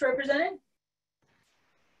states represented?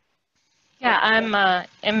 Yeah, I'm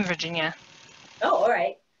in Virginia. Oh, all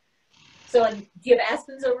right. So do you have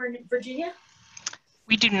aspens over in Virginia?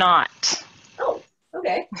 We do not. Oh,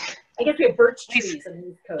 okay. I guess we have birch trees on the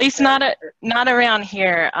East Coast. At least not around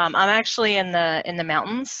here. I'm actually in the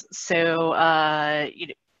mountains, so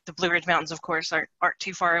the Blue Ridge Mountains, of course, aren't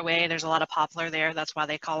too far away. There's a lot of poplar there. That's why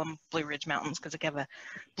they call them Blue Ridge Mountains, because they have a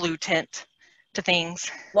blue tint to things.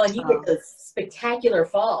 Well, and you get those spectacular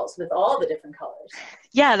falls with all the different colors.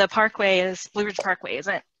 Yeah, the Blue Ridge Parkway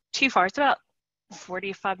isn't too far. It's about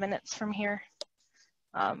 45 minutes from here.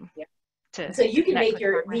 So you can make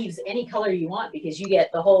your leaves any color you want because you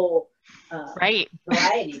get the whole right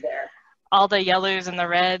variety there. All the yellows and the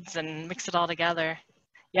reds and mix it all together.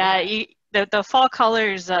 Yeah, the fall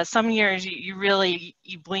colors, some years you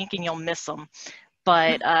blink and you'll miss them,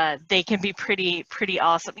 but they can be pretty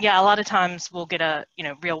awesome. Yeah, a lot of times we'll get a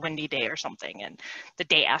real windy day or something, and the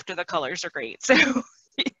day after the colors are great. So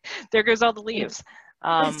there goes all the leaves.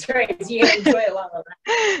 That's right. You gotta enjoy it while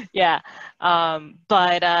yeah,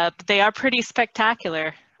 but they are pretty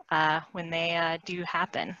spectacular when they do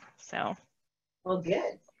happen. So. Well,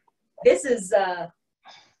 good. This is our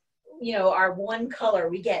one color.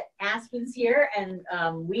 We get aspens here, and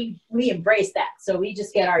we embrace that. So we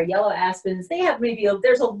just get our yellow aspens. They have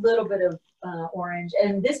there's a little bit of orange,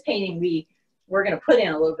 and this painting we're going to put in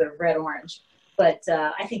a little bit of red orange. But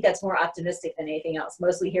I think that's more optimistic than anything else.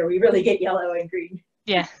 Mostly here we really get yellow and green.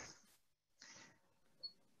 Yeah.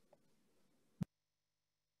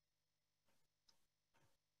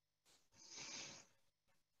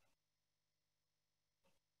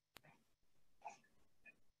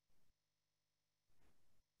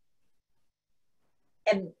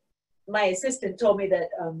 And my assistant told me that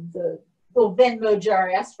the little Venmo jar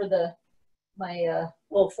asked for my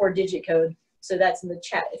little 4-digit code. So that's in the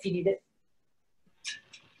chat if you need it.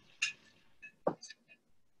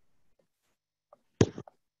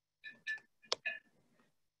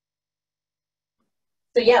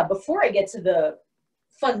 So yeah, before I get to the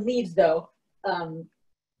fun leaves though,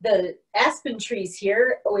 the aspen trees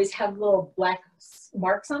here always have little black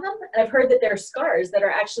marks on them. And I've heard that there are scars that are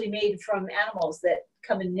actually made from animals that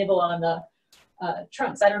come and nibble on the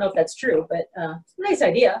trunks. I don't know if that's true, but it's a nice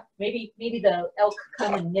idea. Maybe the elk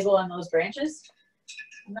come and nibble on those branches.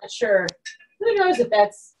 I'm not sure. Who knows if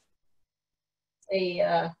that's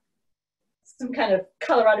some kind of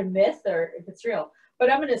Colorado myth or if it's real.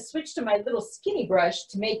 But I'm going to switch to my little skinny brush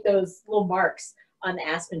to make those little marks on the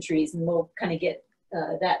aspen trees, and we'll kind of get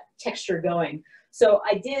that texture going. So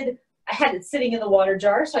I had it sitting in the water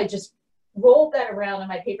jar, so I just rolled that around on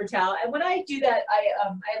my paper towel. And when I do that, I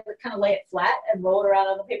kind of lay it flat and roll it around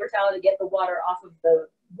on the paper towel to get the water off of the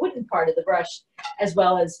wooden part of the brush, as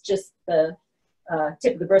well as just the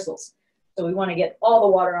tip of the bristles. So we want to get all the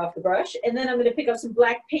water off the brush. And then I'm going to pick up some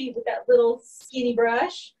black paint with that little skinny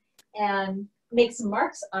brush and make some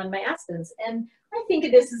marks on my aspens. And I think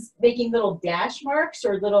of this as making little dash marks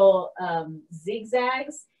or little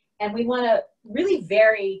zigzags. And we want to really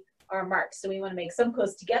vary our marks. So we want to make some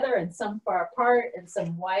close together and some far apart and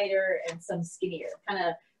some wider and some skinnier,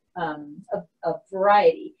 kind of a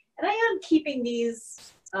variety. And I am keeping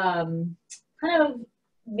these kind of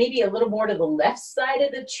maybe a little more to the left side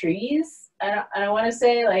of the trees. I want to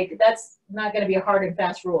say like that's not going to be a hard and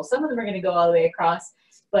fast rule. Some of them are going to go all the way across,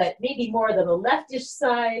 but maybe more to the leftish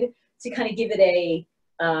side to kind of give it a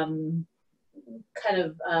kind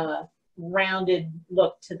of rounded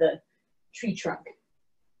look to the tree trunk.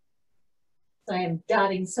 So I am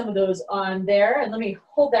dotting some of those on there, and let me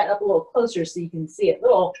hold that up a little closer so you can see it.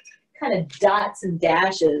 Little kind of dots and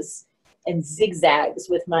dashes and zigzags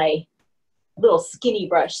with my little skinny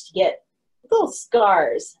brush to get little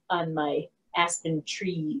scars on my aspen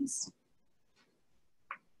trees.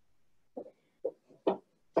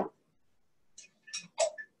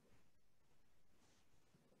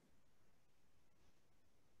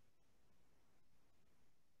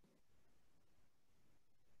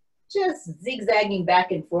 Just zigzagging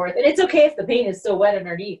back and forth. And it's okay if the paint is still wet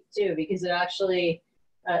underneath too, because it actually,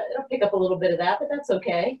 it'll pick up a little bit of that, but that's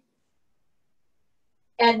okay.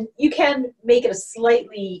 And you can make it a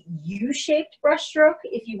slightly U-shaped brush stroke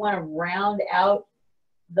if you want to round out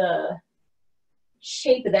the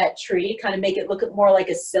shape of that tree, kind of make it look more like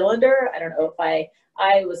a cylinder. I don't know if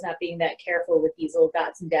I was not being that careful with these little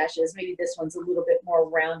dots and dashes. Maybe this one's a little bit more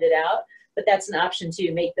rounded out, but that's an option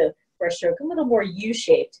too. Make the brush stroke a little more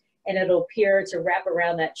U-shaped, and it'll appear to wrap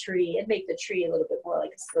around that tree and make the tree a little bit more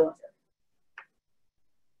like a cylinder.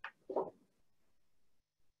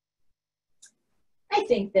 I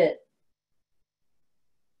think that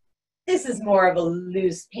this is more of a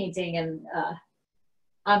loose painting, and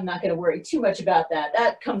I'm not going to worry too much about that.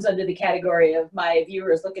 That comes under the category of my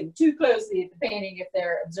viewers looking too closely at the painting if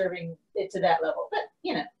they're observing it to that level. But,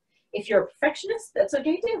 you know, if you're a perfectionist, that's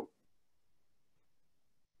okay too.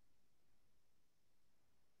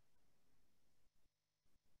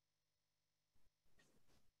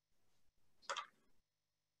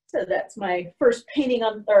 So that's my first painting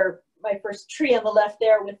on, or my first tree on the left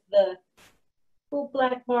there with the little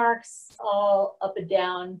black marks all up and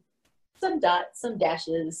down, some dots, some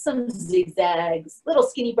dashes, some zigzags, little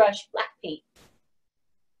skinny brush, black paint.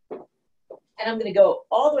 And I'm gonna go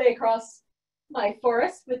all the way across my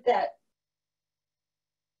forest with that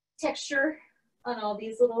texture on all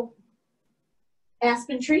these little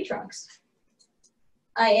aspen tree trunks.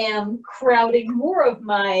 I am crowding more of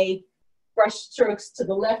my brush strokes to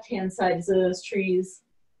the left-hand sides of those trees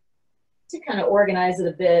to kind of organize it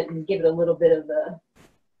a bit and give it a little bit of a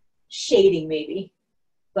shading maybe.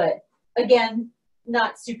 But again,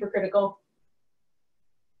 not super critical.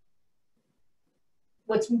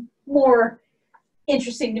 What's more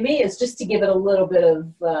interesting to me is just to give it a little bit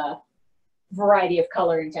of variety of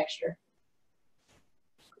color and texture.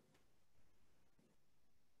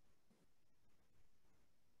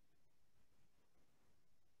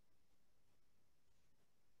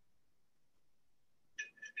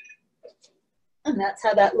 And that's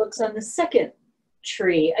how that looks on the second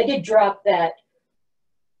tree. I did drop that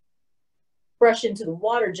brush into the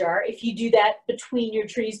water jar. If you do that between your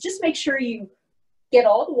trees, just make sure you get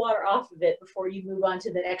all the water off of it before you move on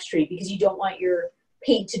to the next tree, because you don't want your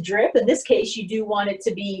paint to drip. In this case, you do want it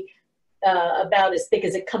to be about as thick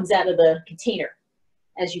as it comes out of the container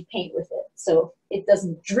as you paint with it, so it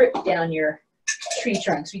doesn't drip down your tree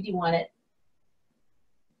trunks. We do want it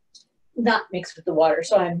not mixed with the water.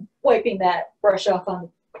 So I'm wiping that brush off on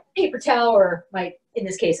paper towel, or in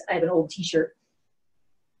this case, I have an old t-shirt.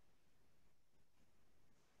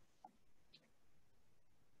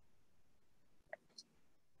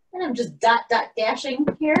 And I'm just dashing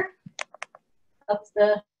here up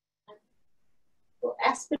the little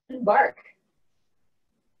aspen bark.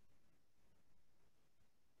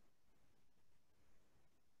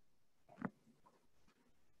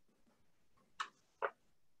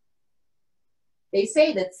 They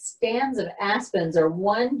say that stands of aspens are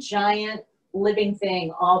one giant living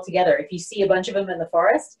thing all together. If you see a bunch of them in the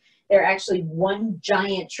forest, they're actually one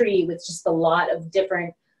giant tree with just a lot of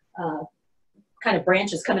different kind of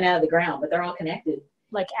branches coming out of the ground, but they're all connected.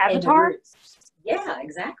 Like Avatar? Yeah,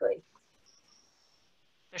 exactly.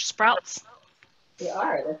 They're sprouts. They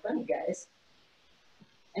are. They're funny guys.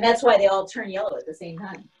 And that's why they all turn yellow at the same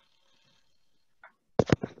time.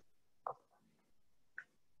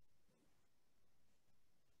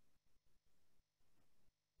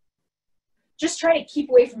 Just try to keep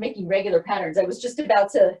away from making regular patterns. I was just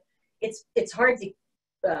about to, it's hard to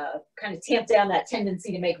kind of tamp down that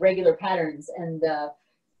tendency to make regular patterns, and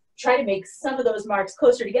try to make some of those marks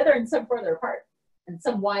closer together and some further apart, and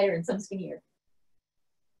some wider and some skinnier.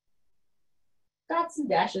 Dots and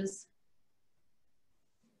dashes.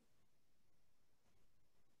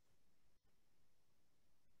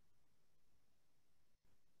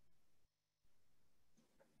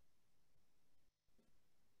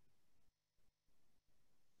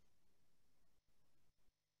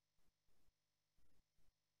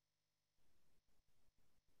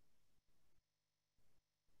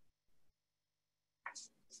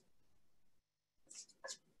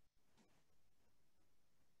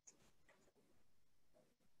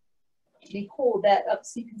 Let me hold that up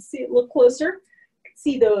so you can see it a little closer. You can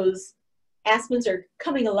see those aspens are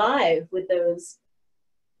coming alive with those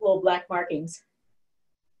little black markings.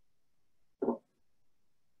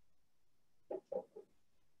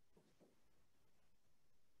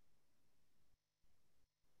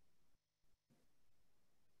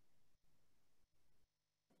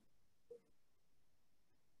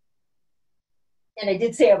 And I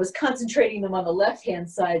did say I was concentrating them on the left-hand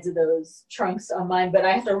sides of those trunks on mine, but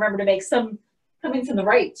I have to remember to make some coming from the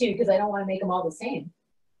right too, because I don't want to make them all the same.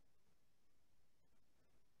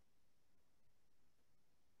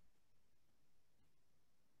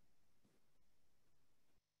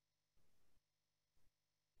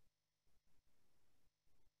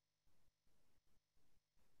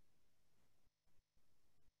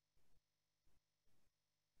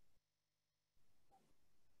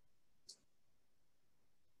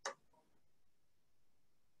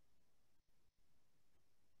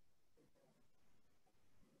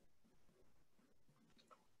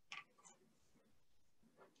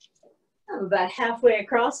 I'm about halfway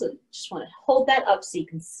across, so just want to hold that up so you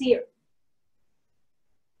can see it.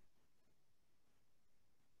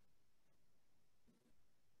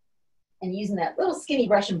 And using that little skinny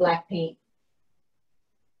brush and black paint.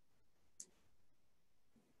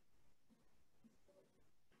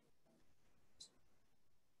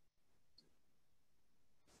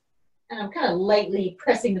 And I'm kind of lightly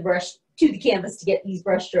pressing the brush to the canvas to get these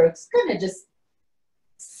brush strokes, kind of just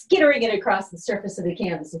skittering it across the surface of the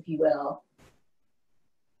canvas, if you will.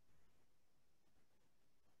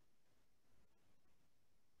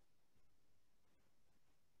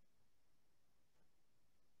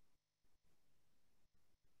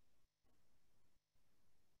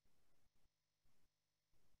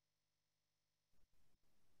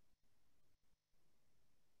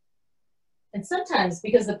 And sometimes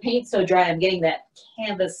because the paint's so dry, I'm getting that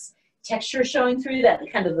canvas texture showing through, that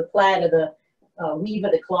kind of the plaid of the weave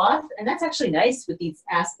of the cloth. And that's actually nice with these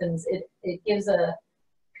aspens. It gives a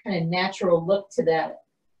kind of natural look to that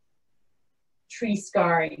tree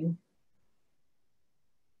scarring.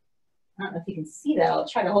 I don't know if you can see that. I'll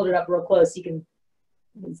try to hold it up real close. You can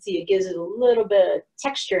see it gives it a little bit of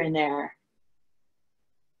texture in there.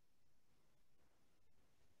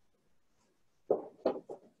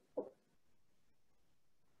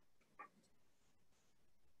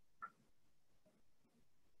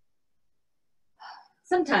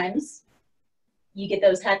 Sometimes you get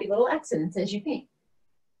those happy little accidents as you paint.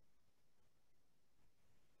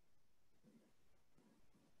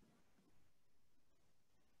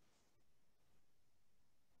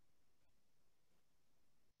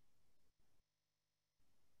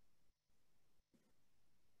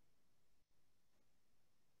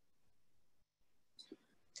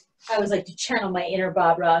 I always like to channel my inner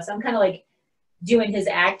Bob Ross. I'm kind of like doing his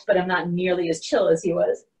act, but I'm not nearly as chill as he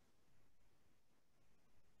was.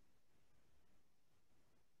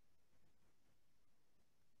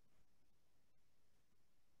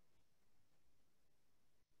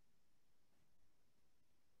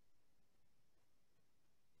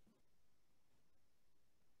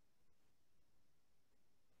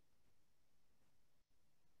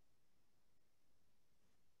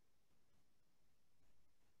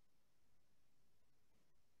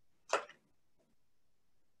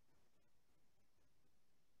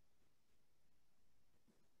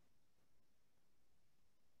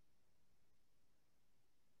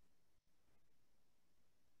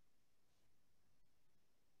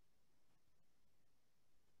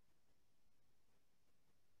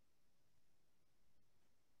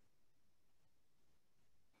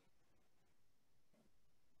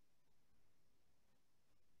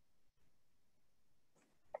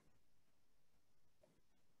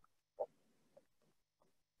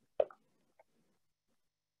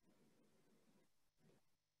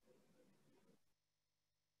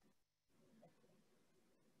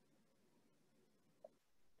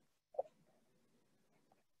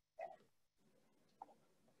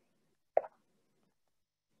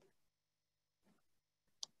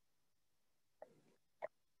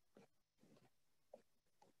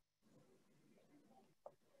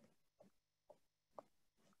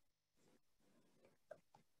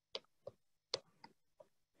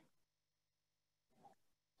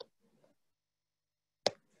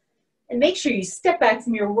 And make sure you step back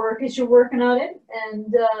from your work as you're working on it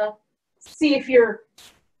and see if you're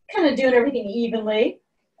kind of doing everything evenly.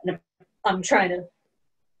 And I'm trying to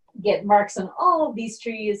get marks on all of these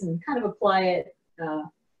trees and kind of apply it, I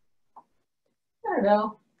don't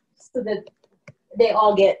know, so that they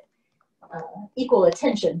all get equal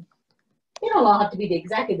attention. They don't all have to be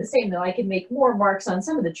exactly the same though. I can make more marks on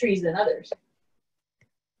some of the trees than others.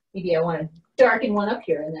 Maybe I want to darken one up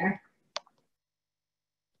here and there.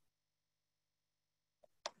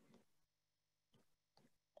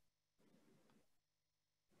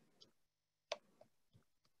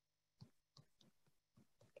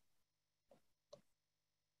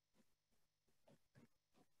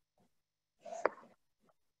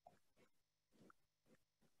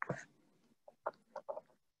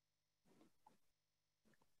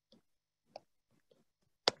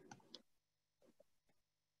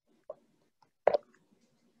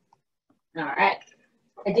 All right,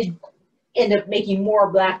 I did end up making more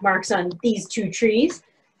black marks on these two trees,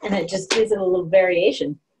 and it just gives it a little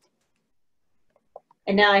variation.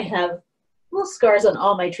 And now I have little scars on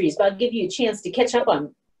all my trees, but I'll give you a chance to catch up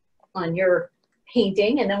on your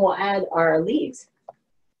painting, and then we'll add our leaves.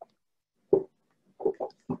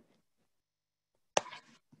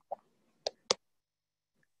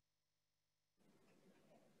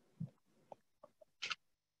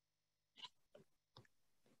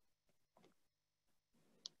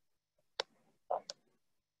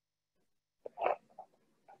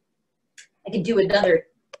 I can do another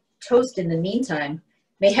toast in the meantime.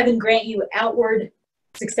 May heaven grant you outward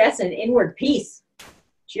success and inward peace.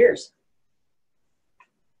 Cheers.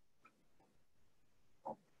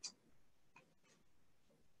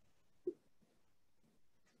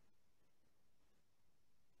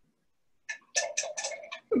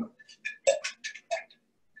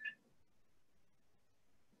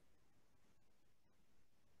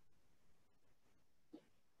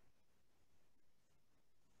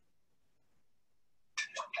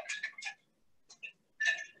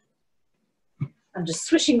 I'm just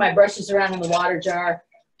swishing my brushes around in the water jar.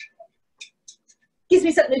 Gives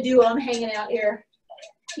me something to do while I'm hanging out here.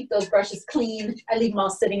 Keep those brushes clean. I leave them all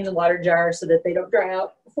sitting in the water jar so that they don't dry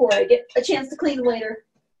out before I get a chance to clean them later.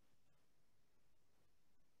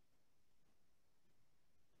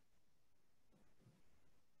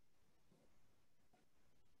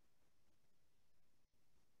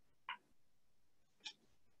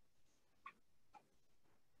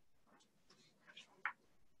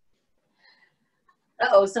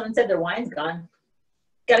 Uh-oh, someone said their wine's gone.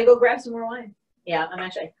 Gotta go grab some more wine. Yeah, I'm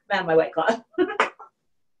out of my White Claw.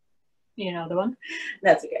 You know the one?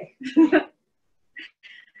 That's okay.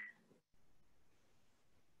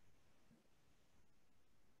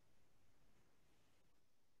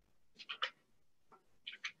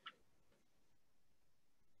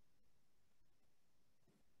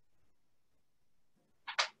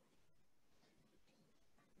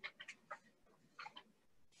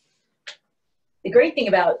 The great thing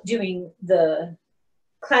about doing the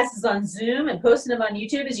classes on Zoom and posting them on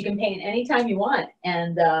YouTube is you can paint anytime you want.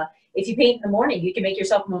 And if you paint in the morning, you can make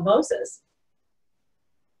yourself mimosas.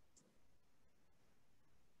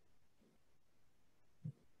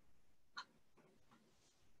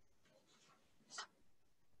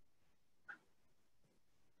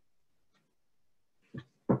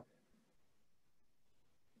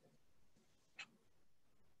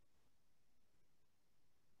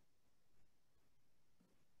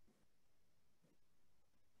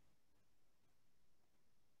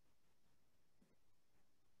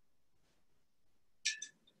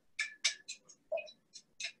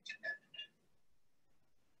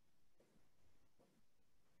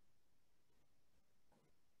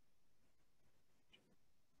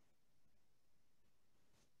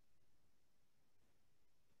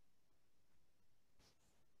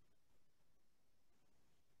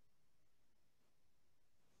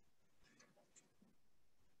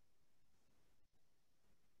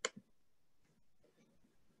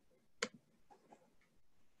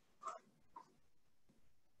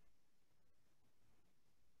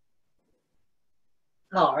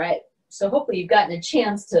 All right, so hopefully you've gotten a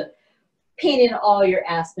chance to paint in all your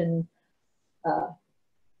aspen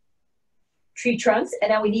tree trunks,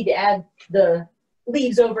 and now we need to add the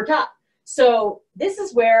leaves over top. So this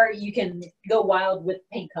is where you can go wild with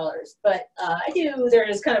paint colors, but there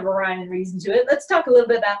is kind of a rhyme and reason to it. Let's talk a little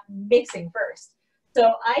bit about mixing first.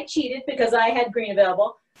 So I cheated because I had green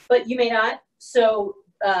available, but you may not, so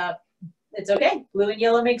it's okay. Blue and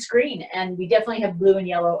yellow makes green, and we definitely have blue and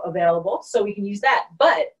yellow available, so we can use that.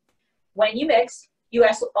 But when you mix, you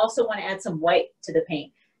also want to add some white to the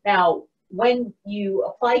paint. Now, when you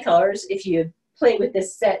apply colors, if you play with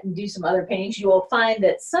this set and do some other paintings, you will find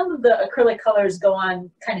that some of the acrylic colors go on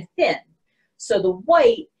kind of thin. So the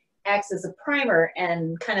white acts as a primer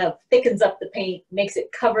and kind of thickens up the paint, makes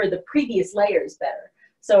it cover the previous layers better.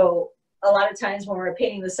 So a lot of times when we're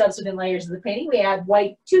painting the subsequent layers of the painting, we add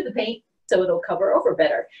white to the paint so it'll cover over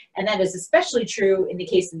better. And that is especially true in the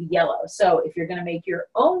case of the yellow. So if you're going to make your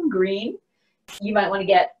own green, you might want to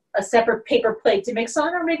get a separate paper plate to mix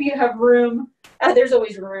on, or maybe you have room. There's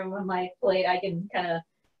always room on my plate. I can kind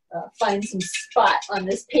of find some spot on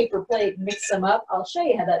this paper plate and mix them up. I'll show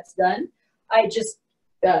you how that's done. I just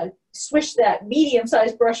swished that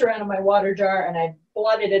medium-sized brush around in my water jar, and I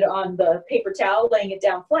blotted it on the paper towel, laying it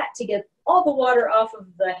down flat to get all the water off of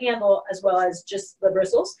the handle as well as just the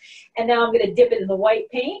bristles. And now I'm going to dip it in the white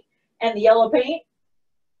paint and the yellow paint,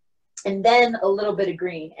 and then a little bit of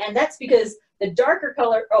green. And that's because the darker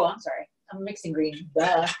color, oh, I'm sorry, I'm mixing green.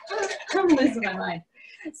 Duh. I'm losing my mind.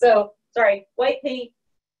 So, sorry, white paint,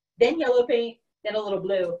 then yellow paint, then a little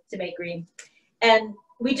blue to make green. And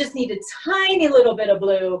we just need a tiny little bit of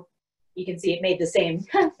blue. You can see it made the same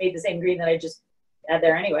green that I just had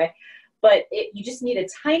there anyway. But you just need a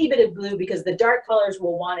tiny bit of blue because the dark colors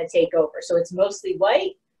will want to take over. So it's mostly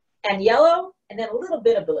white and yellow, and then a little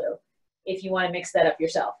bit of blue if you want to mix that up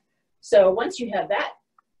yourself. So once you have that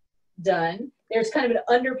done, there's kind of an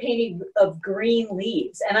underpainting of green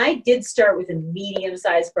leaves. And I did start with a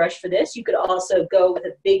medium-sized brush for this. You could also go with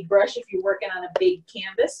a big brush if you're working on a big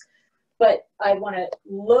canvas. But I want to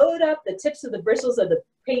load up the tips of the bristles of the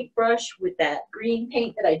paintbrush with that green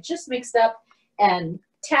paint that I just mixed up and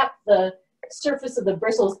tap the surface of the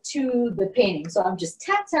bristles to the painting. So I'm just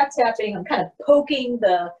tapping. I'm kind of poking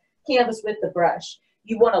the canvas with the brush.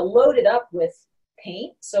 You want to load it up with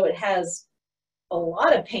paint so it has a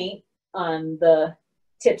lot of paint on the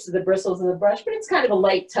tips of the bristles of the brush, but it's kind of a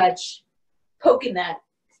light touch poking that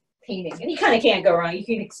painting. And you kind of can't go wrong. You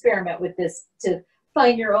can experiment with this to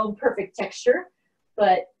find your own perfect texture,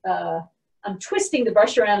 but I'm twisting the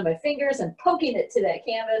brush around in my fingers and poking it to that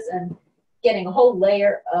canvas and getting a whole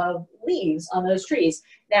layer of leaves on those trees.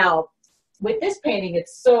 Now, with this painting,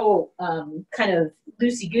 it's so kind of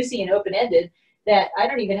loosey-goosey and open-ended that I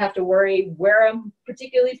don't even have to worry where I'm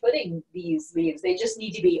particularly putting these leaves. They just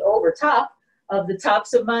need to be over top of the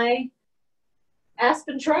tops of my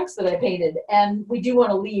aspen trunks that I painted. And we do want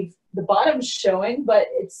to leave the bottoms showing, but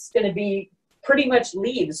it's going to be pretty much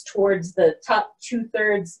leaves towards the top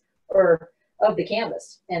 2/3 of the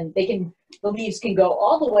canvas. And the leaves can go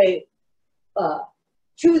all the way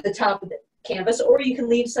to the top of the canvas, or you can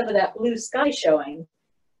leave some of that blue sky showing.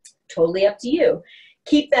 Totally up to you.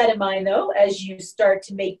 Keep that in mind though as you start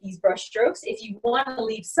to make these brush strokes. If you want to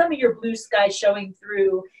leave some of your blue sky showing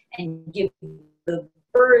through and give the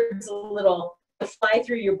birds a little fly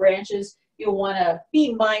through your branches, you'll want to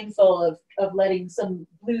be mindful of letting some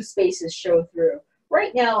blue spaces show through.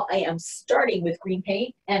 Right now I am starting with green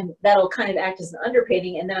paint, and that'll kind of act as an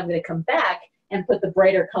underpainting, and then I'm going to come back and put the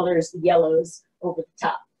brighter colors, the yellows, over the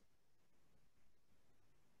top.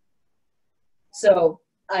 So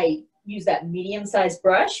I use that medium-sized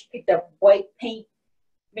brush, picked up white paint,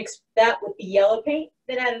 mixed that with the yellow paint,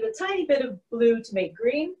 then added a tiny bit of blue to make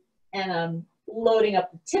green, and I'm loading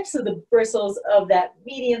up the tips of the bristles of that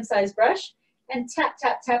medium-sized brush and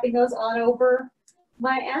tapping those on over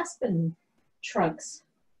my aspen trunks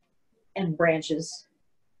and branches.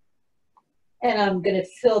 And I'm going to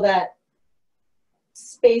fill that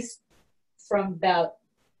space from about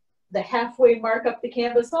the halfway mark up the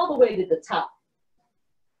canvas all the way to the top.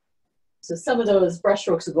 So some of those brush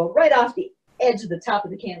strokes will go right off the edge of the top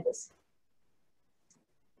of the canvas.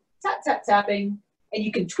 Tap, tap, tapping. And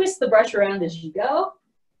you can twist the brush around as you go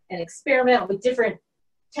and experiment with different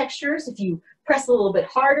textures. If you press a little bit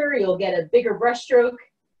harder, you'll get a bigger brush stroke,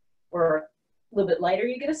 or a little bit lighter,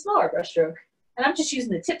 you get a smaller brush stroke. And I'm just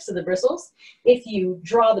using the tips of the bristles. If you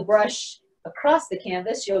draw the brush across the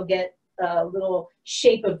canvas, you'll get a little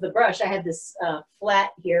shape of the brush. I had this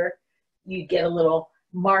flat here. You get a little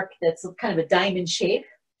mark that's kind of a diamond shape.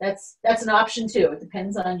 That's an option too. It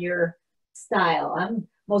depends on your style. I'm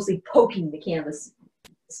mostly poking the canvas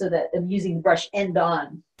so that I'm using the brush end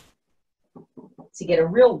on to get a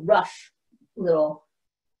real rough little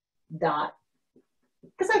dot.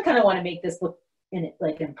 Because I kind of want to make this look in it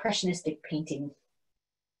like impressionistic painting.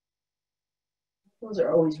 Those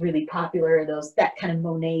are always really popular, that kind of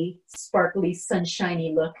Monet, sparkly,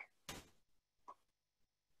 sunshiny look.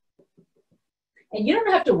 And you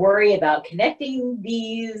don't have to worry about connecting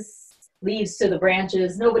these leaves to the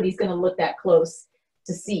branches. Nobody's going to look that close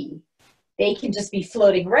to see. They can just be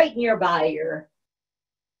floating right nearby your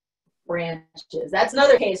branches. That's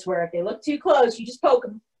another case where if they look too close, you just poke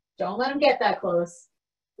them. Don't let them get that close.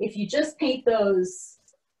 If you just paint those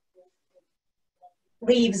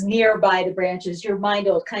leaves nearby the branches, your mind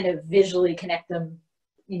will kind of visually connect them,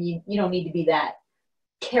 and you don't need to be that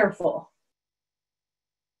careful.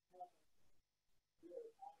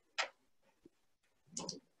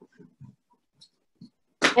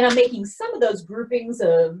 And I'm making some of those groupings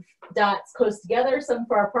of dots close together, some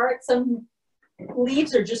far apart. Some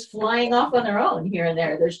leaves are just flying off on their own here and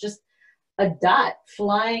there. There's just a dot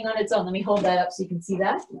flying on its own. Let me hold that up so you can see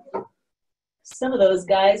that. Some of those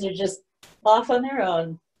guys are just off on their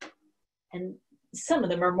own. And some of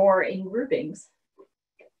them are more in groupings.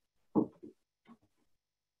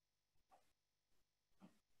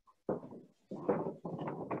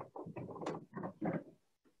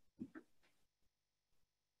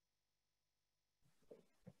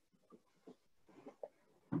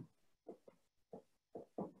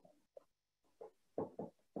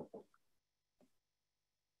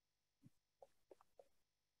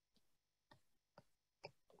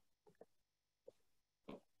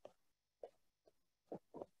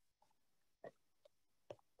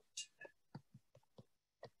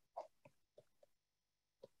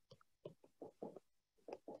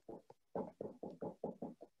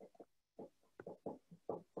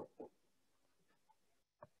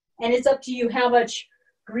 And it's up to you how much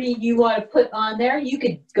green you want to put on there. You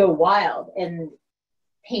could go wild and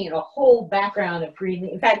paint a whole background of green.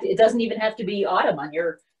 In fact, it doesn't even have to be autumn on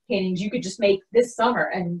your paintings. You could just make this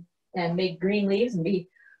summer and make green leaves and be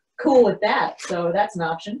cool with that. So that's an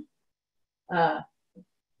option.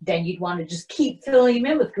 Then you'd want to just keep filling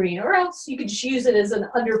them in with green, or else you could just use it as an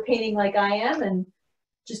underpainting like I am and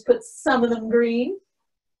just put some of them green.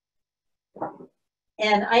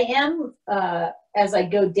 And I am, as I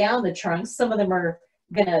go down the trunks, some of them are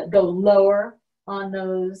gonna go lower on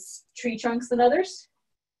those tree trunks than others.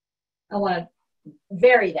 I wanna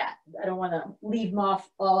vary that. I don't wanna leave them off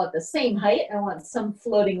all at the same height. I want some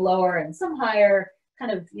floating lower and some higher,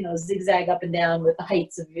 kind of, you know, zigzag up and down with the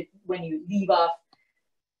heights of it when you leave off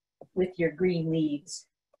with your green leaves.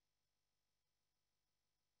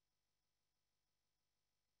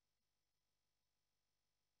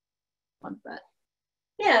 Want that.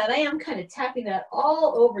 Yeah, and I am kind of tapping that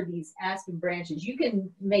all over these aspen branches. You can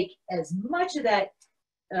make as much of that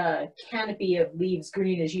canopy of leaves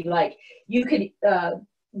green as you like. You could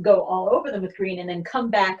go all over them with green and then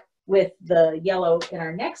come back with the yellow in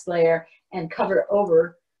our next layer and cover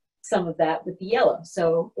over some of that with the yellow.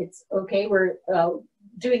 So it's okay. We're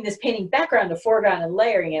doing this painting background to foreground and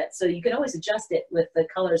layering it, so you can always adjust it with the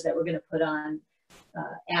colors that we're going to put on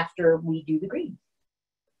after we do the green.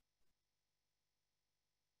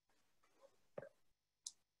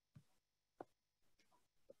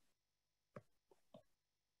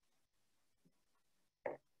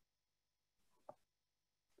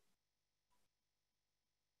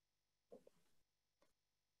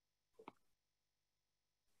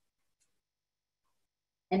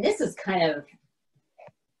 And this is kind of,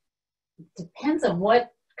 depends on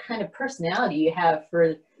what kind of personality you have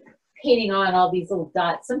for painting on all these little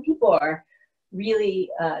dots. Some people are really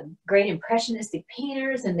great impressionistic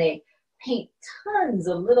painters, and they paint tons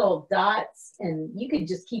of little dots, and you could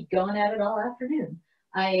just keep going at it all afternoon.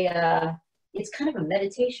 It's kind of a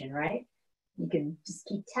meditation, right? You can just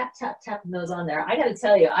keep tapping those on there. I got to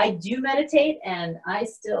tell you, I do meditate, and I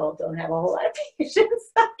still don't have a whole lot of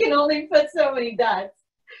patience. I can only put so many dots.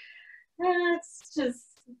 It's just,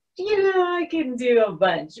 I can do a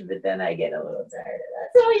bunch, but then I get a little tired of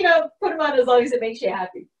that. So, put them on as long as it makes you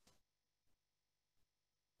happy.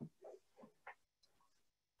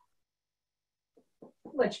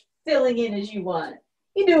 How much filling in as you want.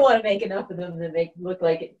 You do want to make enough of them that make look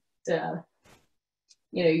like it,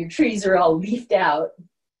 your trees are all leafed out.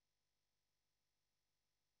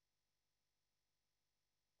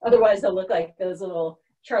 Otherwise, they'll look like those little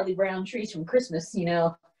Charlie Brown trees from Christmas,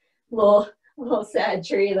 little sad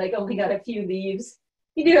tree, like only got a few leaves.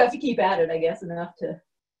 You do have to keep at it, I guess, enough to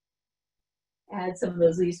add some of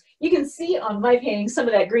those leaves. You can see on my painting some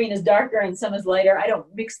of that green is darker and some is lighter. I don't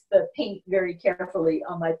mix the paint very carefully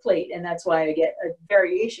on my plate, and that's why I get a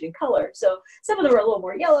variation in color. So some of them are a little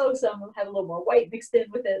more yellow, some have a little more white mixed in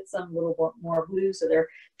with it, some a little more blue, so they're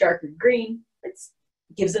darker green. It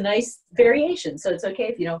gives a nice variation, so it's okay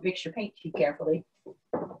if you don't mix your paint too carefully.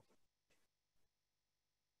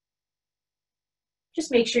 Just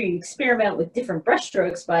make sure you experiment with different brush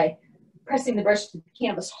strokes by pressing the brush to the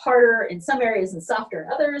canvas harder in some areas and softer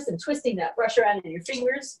in others, and twisting that brush around in your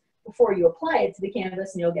fingers before you apply it to the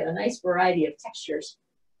canvas, and you'll get a nice variety of textures.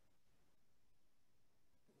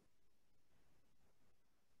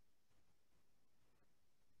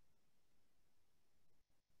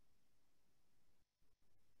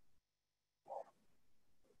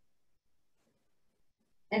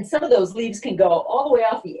 And some of those leaves can go all the way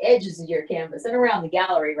off the edges of your canvas and around the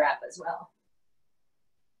gallery wrap as well.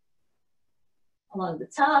 Along the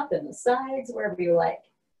top and the sides, wherever you like.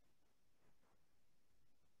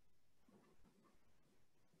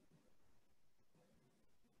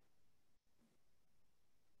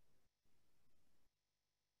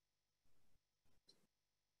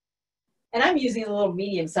 And I'm using a little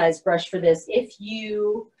medium-sized brush for this. If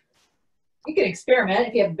you can experiment.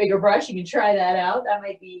 If you have a bigger brush, you can try that out. That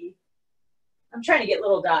might be, I'm trying to get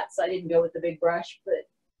little dots, so I didn't go with the big brush, but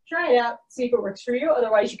try it out, see if it works for you.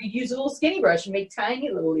 Otherwise, you could use a little skinny brush and make tiny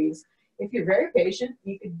little leaves. If you're very patient,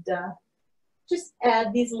 you could just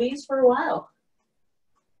add these leaves for a while.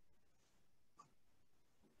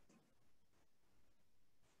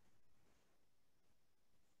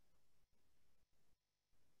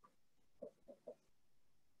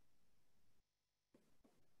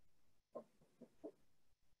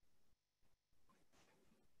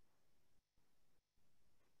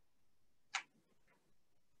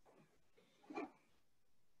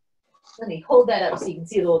 Let me hold that up so you can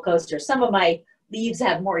see a little closer. Some of my leaves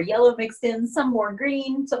have more yellow mixed in, some more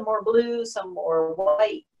green, some more blue, some more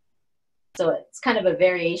white. So it's kind of a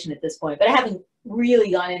variation at this point, but I haven't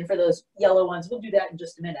really gone in for those yellow ones. We'll do that in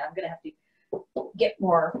just a minute. I'm gonna have to get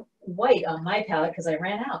more white on my palette because I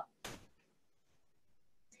ran out.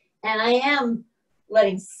 And I am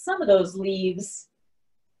letting some of those leaves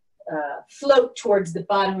float towards the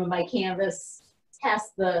bottom of my canvas,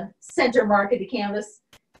 past the center mark of the canvas,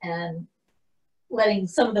 and letting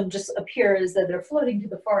some of them just appear as though they're floating to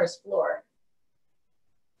the forest floor.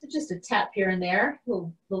 So just a tap here and there,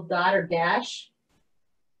 little dot or dash.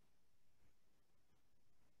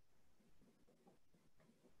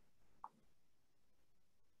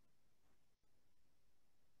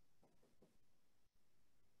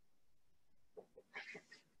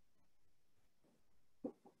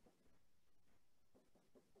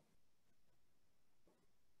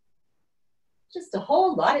 Just a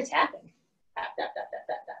whole lot of tapping. Tap, tap, tap, tap,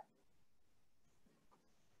 tap, tap.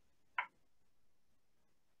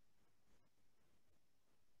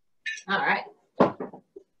 All right.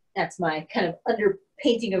 That's my kind of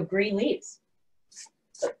underpainting of green leaves.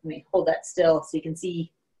 So let me hold that still so you can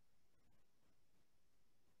see.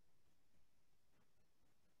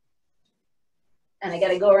 And I got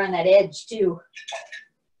to go around that edge too.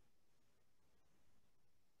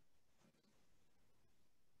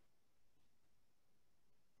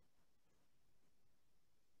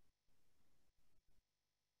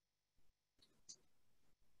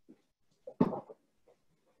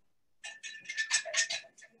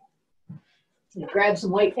 Grab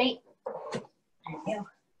some white paint. There you go.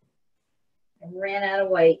 I ran out of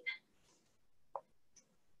white.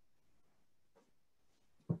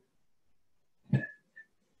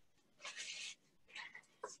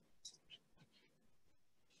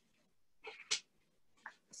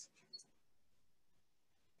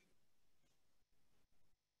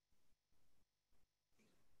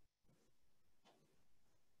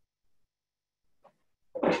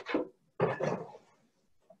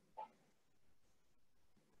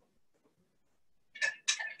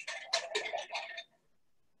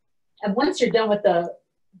 And once you're done with the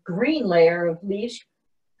green layer of leaves,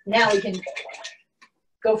 now we can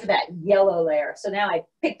go for that yellow layer. So now I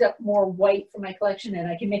picked up more white from my collection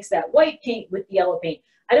and I can mix that white paint with the yellow paint.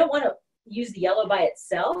 I don't want to use the yellow by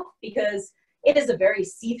itself because it is a very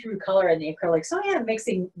see-through color in the acrylic. So I am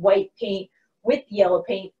mixing white paint with yellow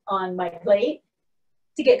paint on my plate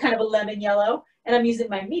to get kind of a lemon yellow. And I'm using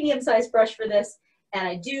my medium-sized brush for this. And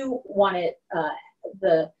I do want it,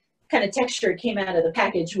 the kind of texture it came out of the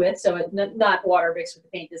package with, so it's not water mixed with the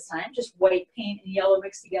paint this time, just white paint and yellow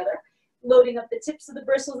mixed together. Loading up the tips of the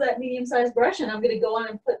bristles of that medium-sized brush, and I'm going to go on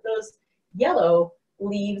and put those yellow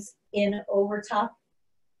leaves in over top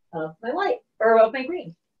of my white, or of my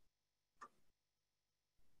green.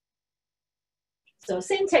 So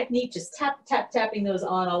same technique, just tapping those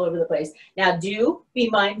on all over the place. Now do be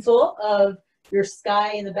mindful of your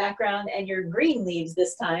sky in the background and your green leaves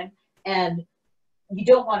this time, and you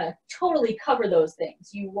don't want to totally cover those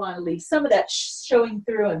things. You want to leave some of that showing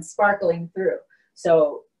through and sparkling through.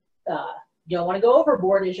 So you don't want to go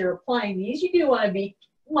overboard as you're applying these. You do want to be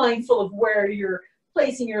mindful of where you're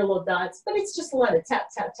placing your little dots, but it's just a lot of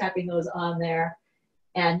tapping those on there.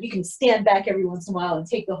 And you can stand back every once in a while and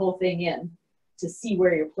take the whole thing in to see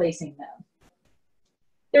where you're placing them.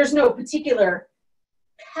 There's no particular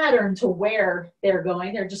pattern to where they're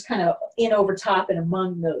going. They're just kind of in over top and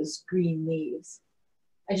among those green leaves.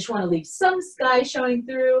 I just want to leave some sky showing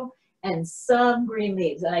through and some green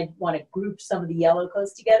leaves. And I want to group some of the yellow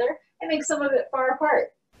close together and make some of it far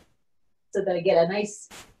apart so that I get a nice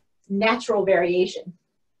natural variation.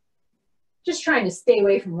 Just trying to stay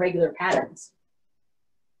away from regular patterns.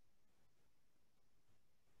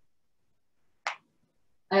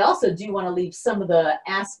 I also do want to leave some of the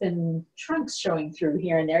aspen trunks showing through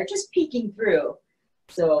here and there, just peeking through.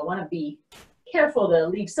 So I want to be careful to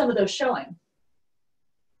leave some of those showing.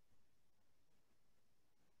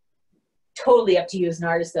 Totally up to you as an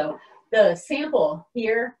artist though. The sample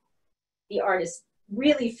here, the artist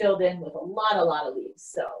really filled in with a lot of leaves.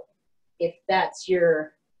 So if that's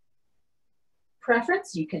your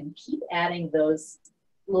preference, you can keep adding those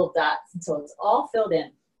little dots until it's all filled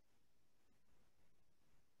in.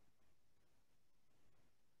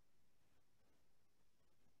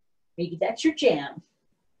 Maybe that's your jam.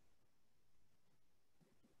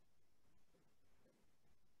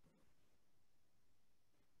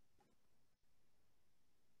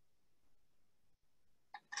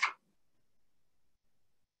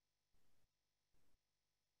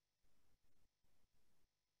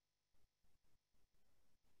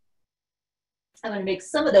 I'm going to make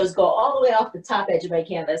some of those go all the way off the top edge of my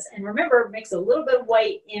canvas. And remember, mix a little bit of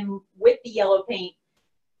white in with the yellow paint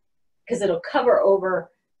because it'll cover over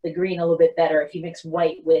the green a little bit better if you mix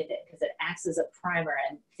white with it, because it acts as a primer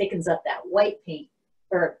and thickens up that white paint,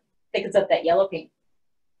 or thickens up that yellow paint.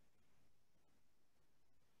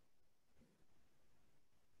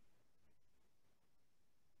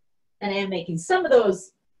 And I am making some of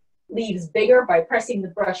those leaves bigger by pressing the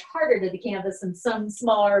brush harder to the canvas and some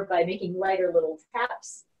smaller by making lighter little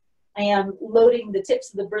taps. I am loading the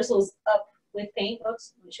tips of the bristles up with paint.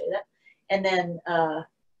 Oops, let me show you that. And then,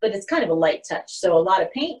 but it's kind of a light touch. So a lot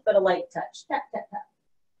of paint, but a light touch. Tap, tap, tap.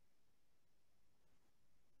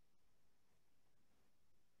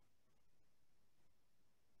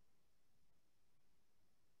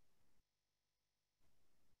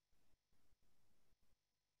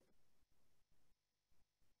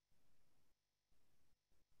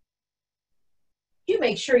 You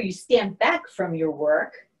make sure you stand back from your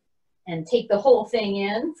work and take the whole thing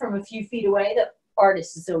in from a few feet away. The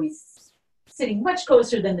artist is always sitting much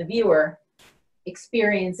closer than the viewer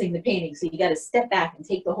experiencing the painting. So you got to step back and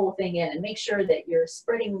take the whole thing in and make sure that you're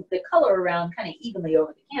spreading the color around kind of evenly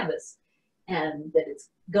over the canvas and that it's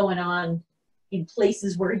going on in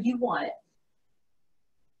places where you want it.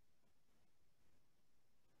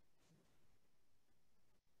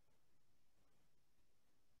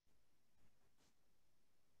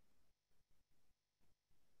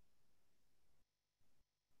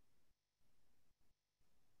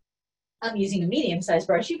 I'm using a medium-sized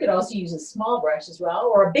brush. You could also use a small brush as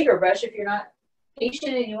well, or a bigger brush if you're not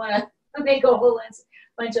patient and you want to make a whole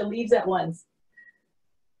bunch of leaves at once.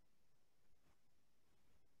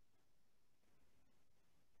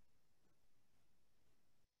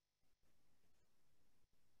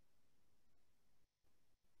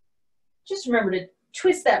 Just remember to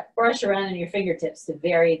twist that brush around in your fingertips to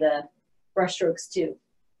vary the brush strokes too.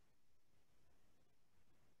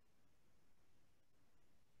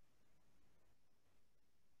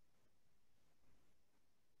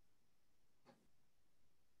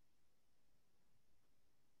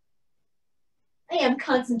 I am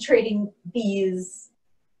concentrating these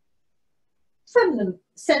from the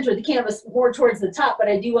center of the canvas more towards the top, but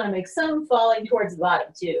I do want to make some falling towards the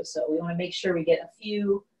bottom too. So we want to make sure we get a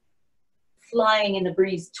few flying in the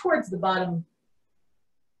breeze towards the bottom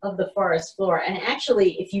of the forest floor. And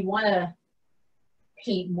actually, if you want to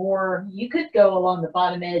paint more, you could go along the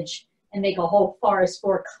bottom edge and make a whole forest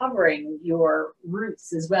floor covering your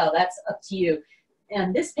roots as well. That's up to you.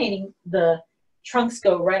 And this painting, the trunks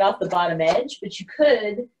go right off the bottom edge, but you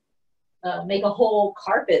could make a whole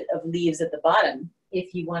carpet of leaves at the bottom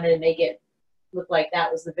if you wanted to make it look like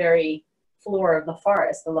that was the very floor of the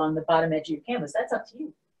forest along the bottom edge of your canvas. That's up to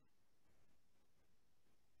you.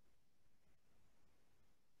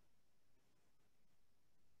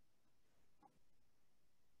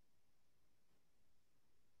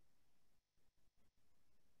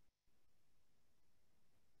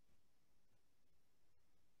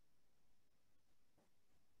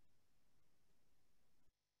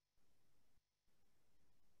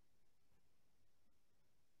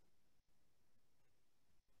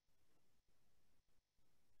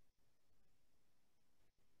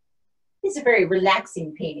 It's a very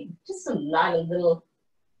relaxing painting. Just a lot of little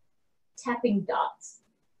tapping dots.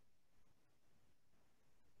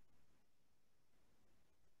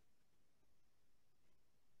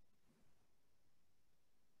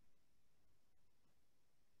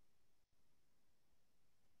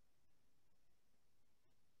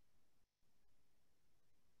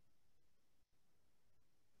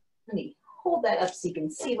 Let me hold that up so you can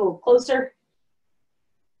see a little closer.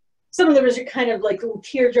 Some of those are kind of like little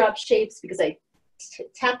teardrop shapes because I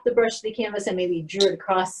tapped the brush to the canvas and maybe drew it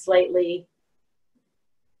across slightly.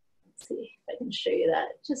 Let's see if I can show you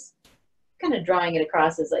that. Just kind of drawing it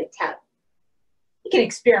across as I tap. You can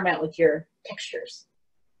experiment with your textures.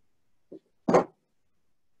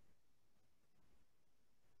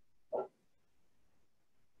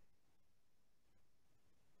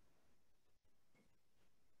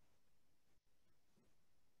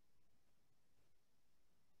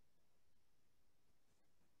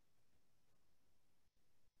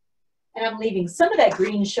 And I'm leaving some of that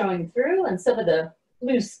green showing through and some of the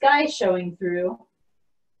blue sky showing through.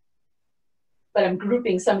 But I'm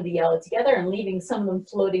grouping some of the yellow together and leaving some of them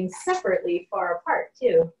floating separately far apart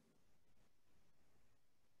too.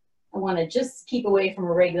 I want to just keep away from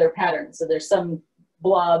a regular pattern. So there's some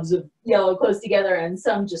blobs of yellow close together and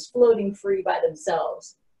some just floating free by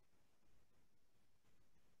themselves.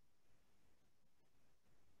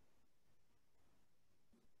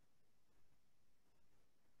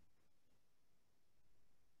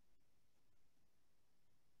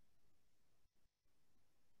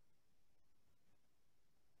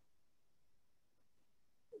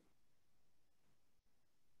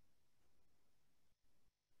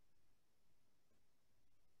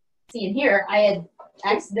 See in here, I had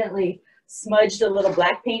accidentally smudged a little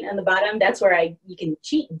black paint on the bottom. That's where you can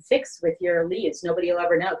cheat and fix with your leaves. Nobody will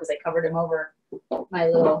ever know because I covered them over my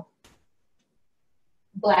little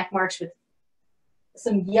black marks with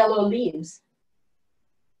some yellow leaves.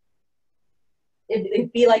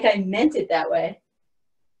 It'd be like I meant it that way.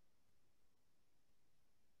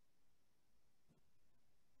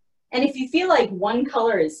 And if you feel like one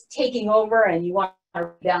color is taking over and you want to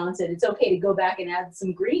balance it, it's okay to go back and add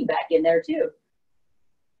some green back in there too.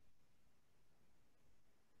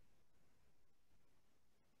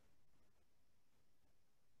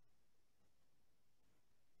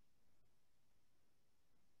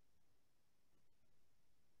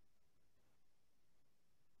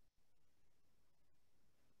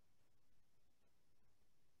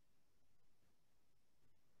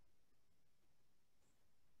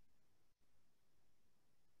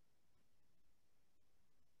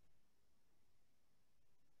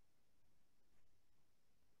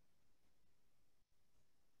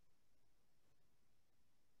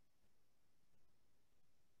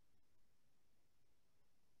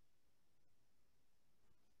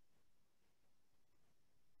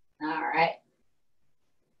 All right.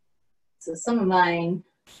 So some of mine,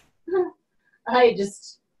 I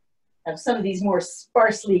just have some of these more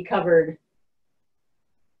sparsely covered.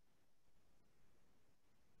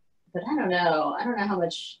 But I don't know. I don't know how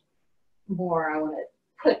much more. I want to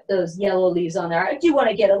put those yellow leaves on there. I do want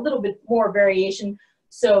to get a little bit more variation,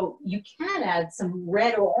 so you can add some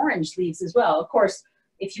red or orange leaves as well. Of course,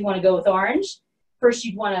 if you want to go with orange, first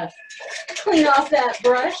you'd want to clean off that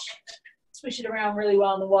brush, swish it around really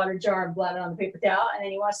well in the water jar and blot it on the paper towel, and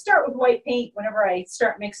then you want to start with white paint. Whenever I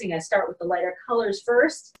start mixing, I start with the lighter colors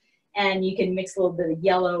first, and you can mix a little bit of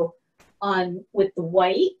yellow on with the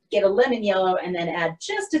white, get a lemon yellow, and then add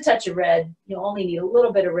just a touch of red. You'll only need a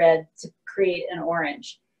little bit of red to create an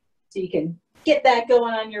orange. So you can get that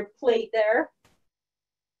going on your plate there.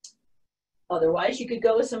 Otherwise, you could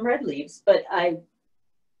go with some red leaves, but I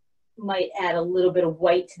might add a little bit of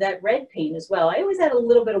white to that red paint as well. I always add a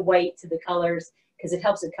little bit of white to the colors because it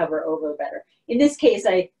helps it cover over better. In this case,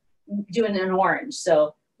 I'm doing an orange,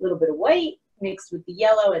 so a little bit of white mixed with the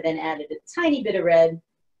yellow, and then added a tiny bit of red,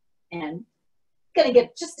 and gonna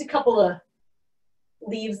get just a couple of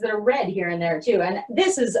leaves that are red here and there too. And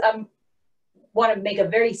this is, want to make a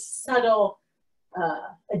very subtle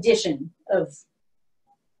addition of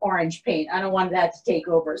orange paint. I don't want that to take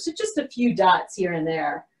over. So just a few dots here and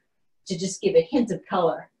there to just give a hint of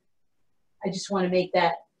color. I just want to make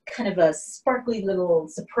that kind of a sparkly little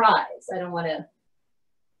surprise. I don't want it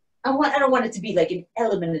to be like an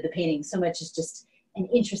element of the painting so much as just an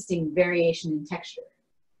interesting variation in texture.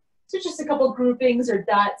 So just a couple groupings or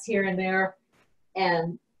dots here and there,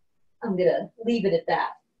 and I'm gonna leave it at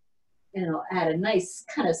that. And I'll add a nice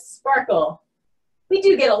kind of sparkle. We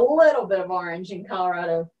do get a little bit of orange in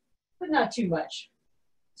Colorado, but not too much.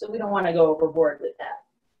 So we don't want to go overboard with that.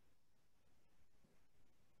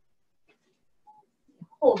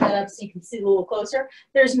 Hold that up so you can see a little closer.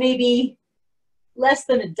 There's maybe less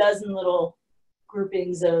than a dozen little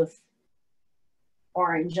groupings of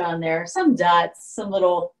orange on there. Some dots, some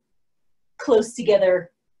little close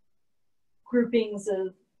together groupings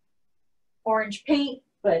of orange paint,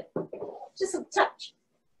 but just a touch.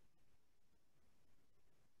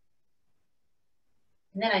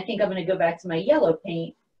 And then I think I'm going to go back to my yellow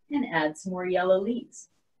paint and add some more yellow leaves.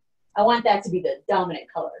 I want that to be the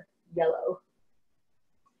dominant color, yellow.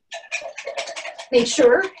 Make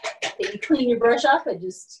sure that you clean your brush off. I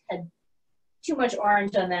just had too much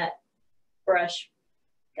orange on that brush.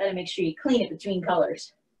 Got to make sure you clean it between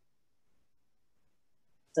colors.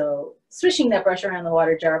 So swishing that brush around the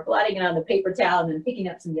water jar, blotting it on the paper towel, and then picking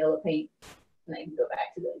up some yellow paint, and I can go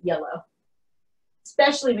back to the yellow.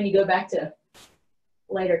 Especially when you go back to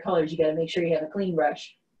lighter colors, you got to make sure you have a clean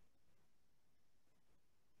brush.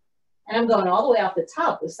 And I'm going all the way off the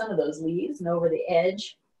top with some of those leaves and over the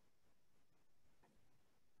edge.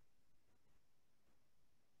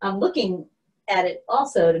 I'm looking at it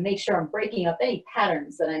also to make sure I'm breaking up any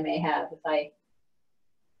patterns that I may have. If I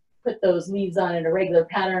put those leaves on in a regular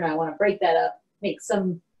pattern, I want to break that up, make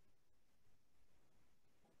some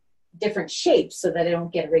different shapes so that I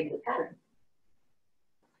don't get a regular pattern.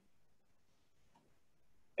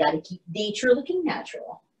 Got to keep nature looking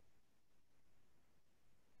natural.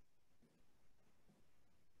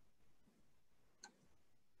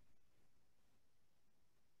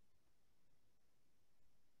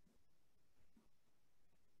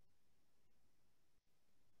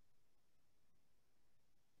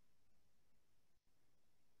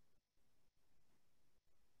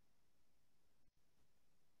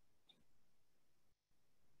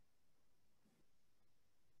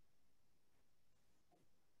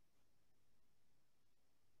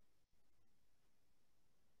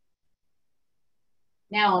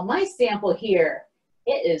 Now on my sample here,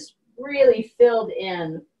 it is really filled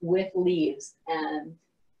in with leaves, and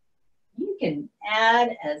you can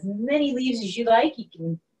add as many leaves as you like. You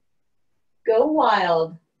can go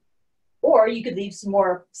wild, or you could leave some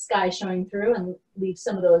more sky showing through and leave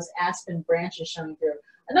some of those aspen branches showing through.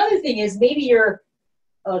 Another thing is maybe you're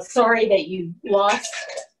sorry that you lost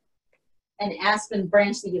an aspen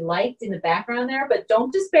branch that you liked in the background there, but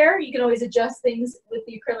don't despair. You can always adjust things with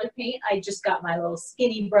the acrylic paint. I just got my little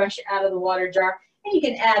skinny brush out of the water jar, and you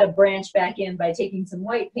can add a branch back in by taking some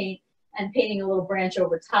white paint and painting a little branch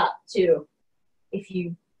over top too. If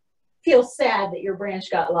you feel sad that your branch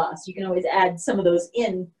got lost, you can always add some of those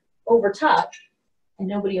in over top and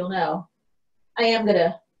nobody will know. I am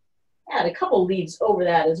gonna add a couple leaves over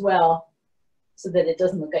that as well, so that it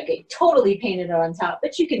doesn't look like I totally painted it on top,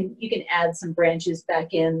 but you can add some branches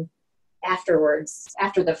back in afterwards,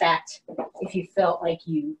 after the fact, if you felt like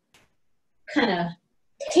you kind of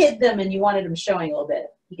hid them and you wanted them showing a little bit.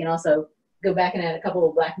 You can also go back and add a couple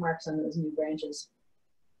of black marks on those new branches.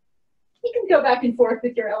 You can go back and forth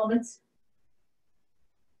with your elements.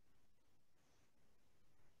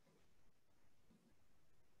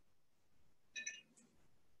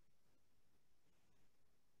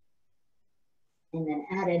 and then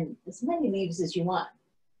add in as many leaves as you want.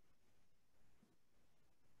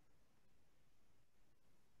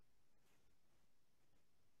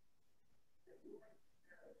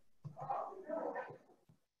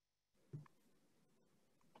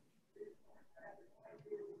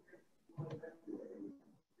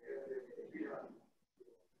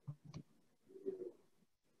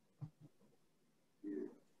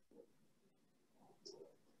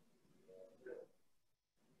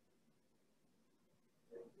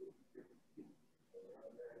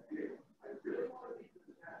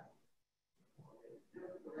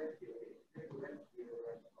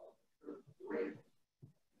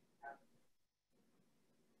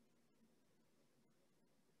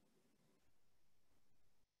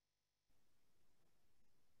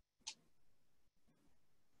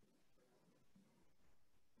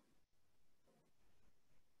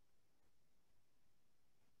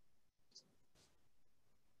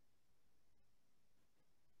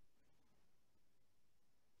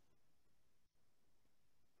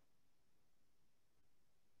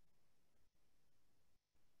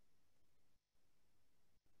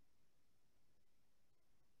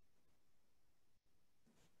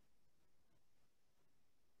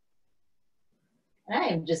 And I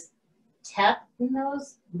am just tapping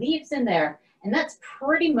those leaves in there. And that's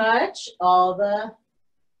pretty much all the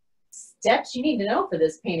steps you need to know for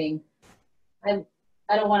this painting. I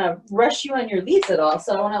don't want to rush you on your leaves at all,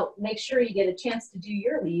 so I want to make sure you get a chance to do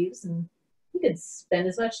your leaves, and you can spend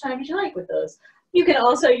as much time as you like with those. You can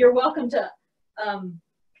also, you're welcome to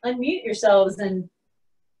unmute yourselves and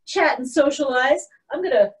chat and socialize. I'm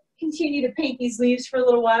going to continue to paint these leaves for a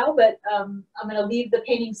little while, but I'm going to leave the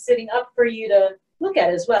painting sitting up for you to look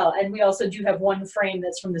at as well. And we also do have one frame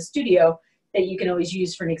that's from the studio that you can always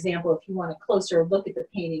use for an example if you want a closer look at the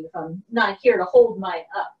painting, if I'm not here to hold mine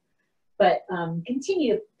up. But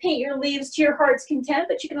continue to paint your leaves to your heart's content,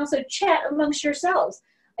 but you can also chat amongst yourselves.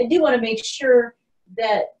 I do want to make sure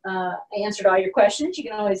that I answered all your questions. You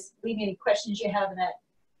can always leave me any questions you have in that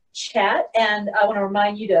chat. And I want to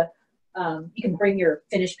remind you to, you can bring your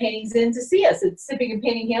finished paintings in to see us at Sipping and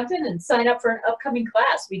Painting Hampton and sign up for an upcoming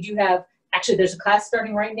class. We do have, actually there's a class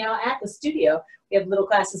starting right now at the studio. We have little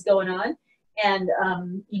classes going on. And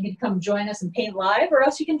you can come join us and paint live, or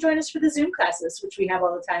else you can join us for the Zoom classes, which we have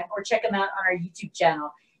all the time, or check them out on our YouTube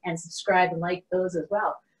channel and subscribe and like those as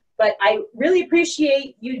well. But I really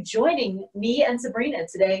appreciate you joining me and Sabrina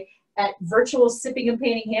today at virtual Sipping and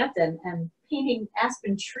Painting Hampton and painting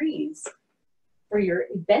aspen trees for your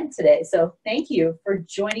event today. So thank you for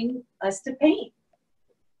joining us to paint.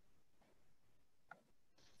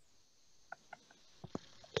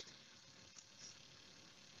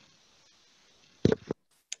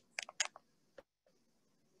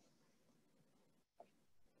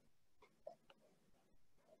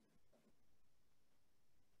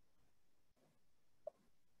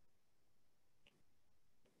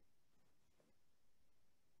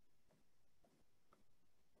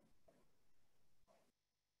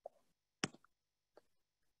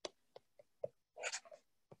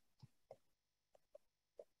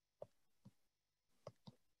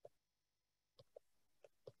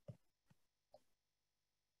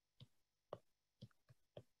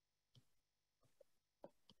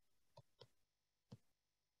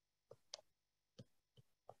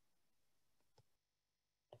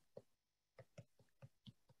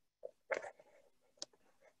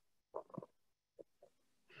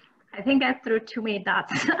 I think I threw too many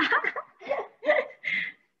dots.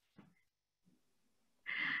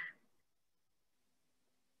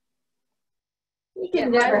 Yeah,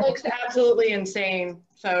 mine looks absolutely insane.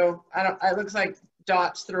 So I don't. It looks like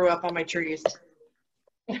dots threw up on my trees.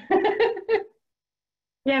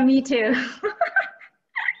 Yeah, me too.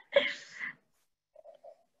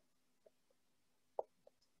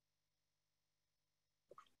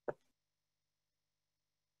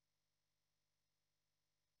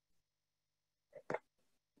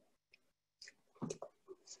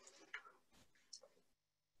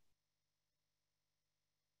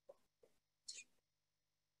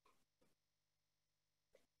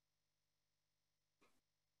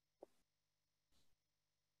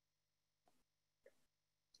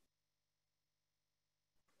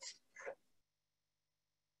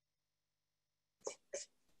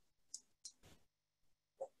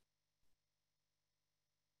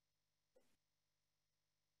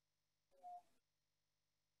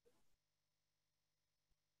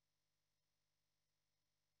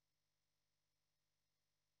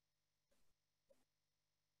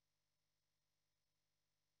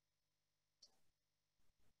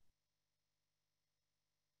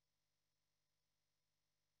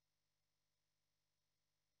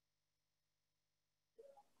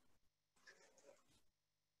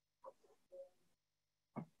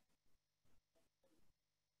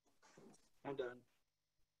 I'm done.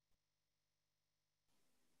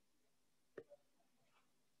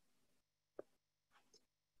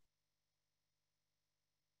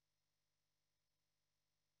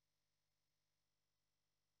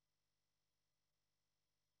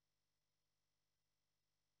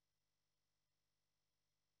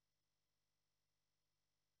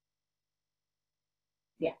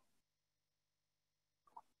 Yeah.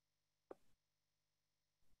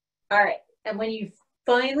 All right. And when you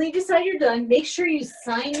finally decide you're done, make sure you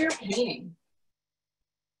sign your painting.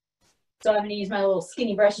 So I'm going to use my little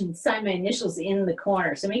skinny brush and sign my initials in the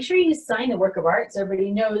corner. So make sure you sign the work of art so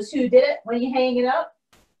everybody knows who did it when you hang it up.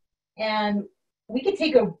 And we can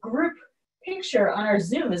take a group picture on our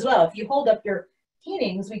Zoom as well. If you hold up your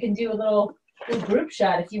paintings, we can do a little group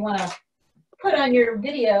shot if you want to put on your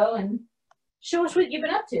video and show us what you've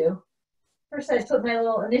been up to. First, I put my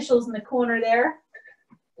little initials in the corner there,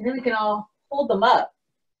 and then we can all hold them up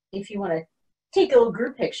if you want to take a little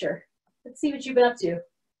group picture. Let's see what you've been up to.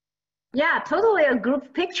 Yeah, totally a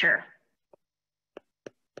group picture.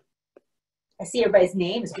 I see everybody's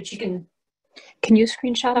names, but you can... Can you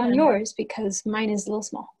screenshot on yours? Because mine is a little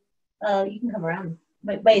small. You can come around.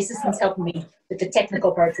 My assistant's helping me with the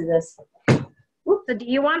technical parts of this. So do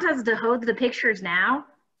you want us to hold the pictures now?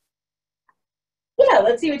 Yeah,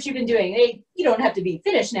 let's see what you've been doing. You don't have to be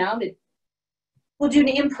finished now, but we'll do an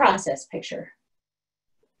in-process picture.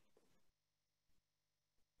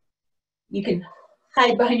 You can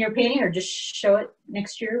hide behind your painting or just show it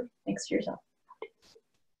next to yourself.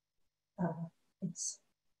 Let's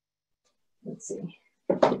see. Mine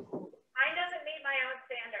doesn't meet my own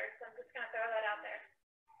standards, so I'm just going to throw that out there.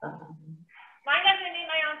 Mine doesn't meet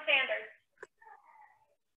my own standards.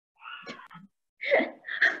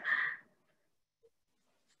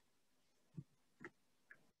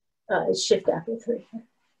 Shift Apple 3.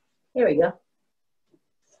 Here we go.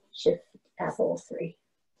 Shift Apple 3.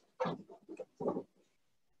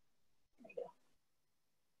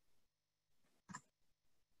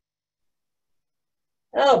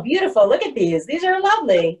 Oh, beautiful. Look at these. These are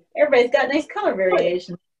lovely. Everybody's got nice color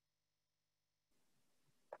variation.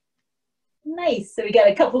 Nice. So we got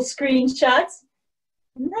a couple screenshots.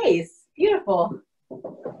 Nice. Beautiful.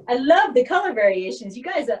 I love the color variations. You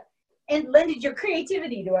guys lended your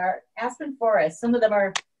creativity to our aspen forest. Some of them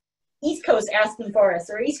are East Coast aspen forests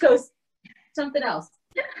or East Coast something else.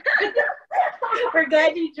 We're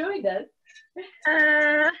glad you joined us.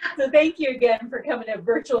 So thank you again for coming to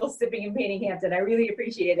virtual sipping and painting Hampton. I really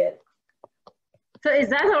appreciate it. So is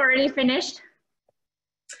that already finished?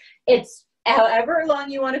 It's however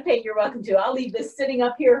long you want to paint, you're welcome to. I'll leave this sitting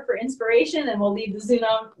up here for inspiration, and we'll leave the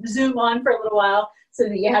Zoom on for a little while so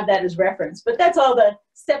that you have that as reference. But that's all the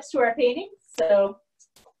steps to our painting. So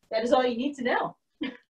that is all you need to know.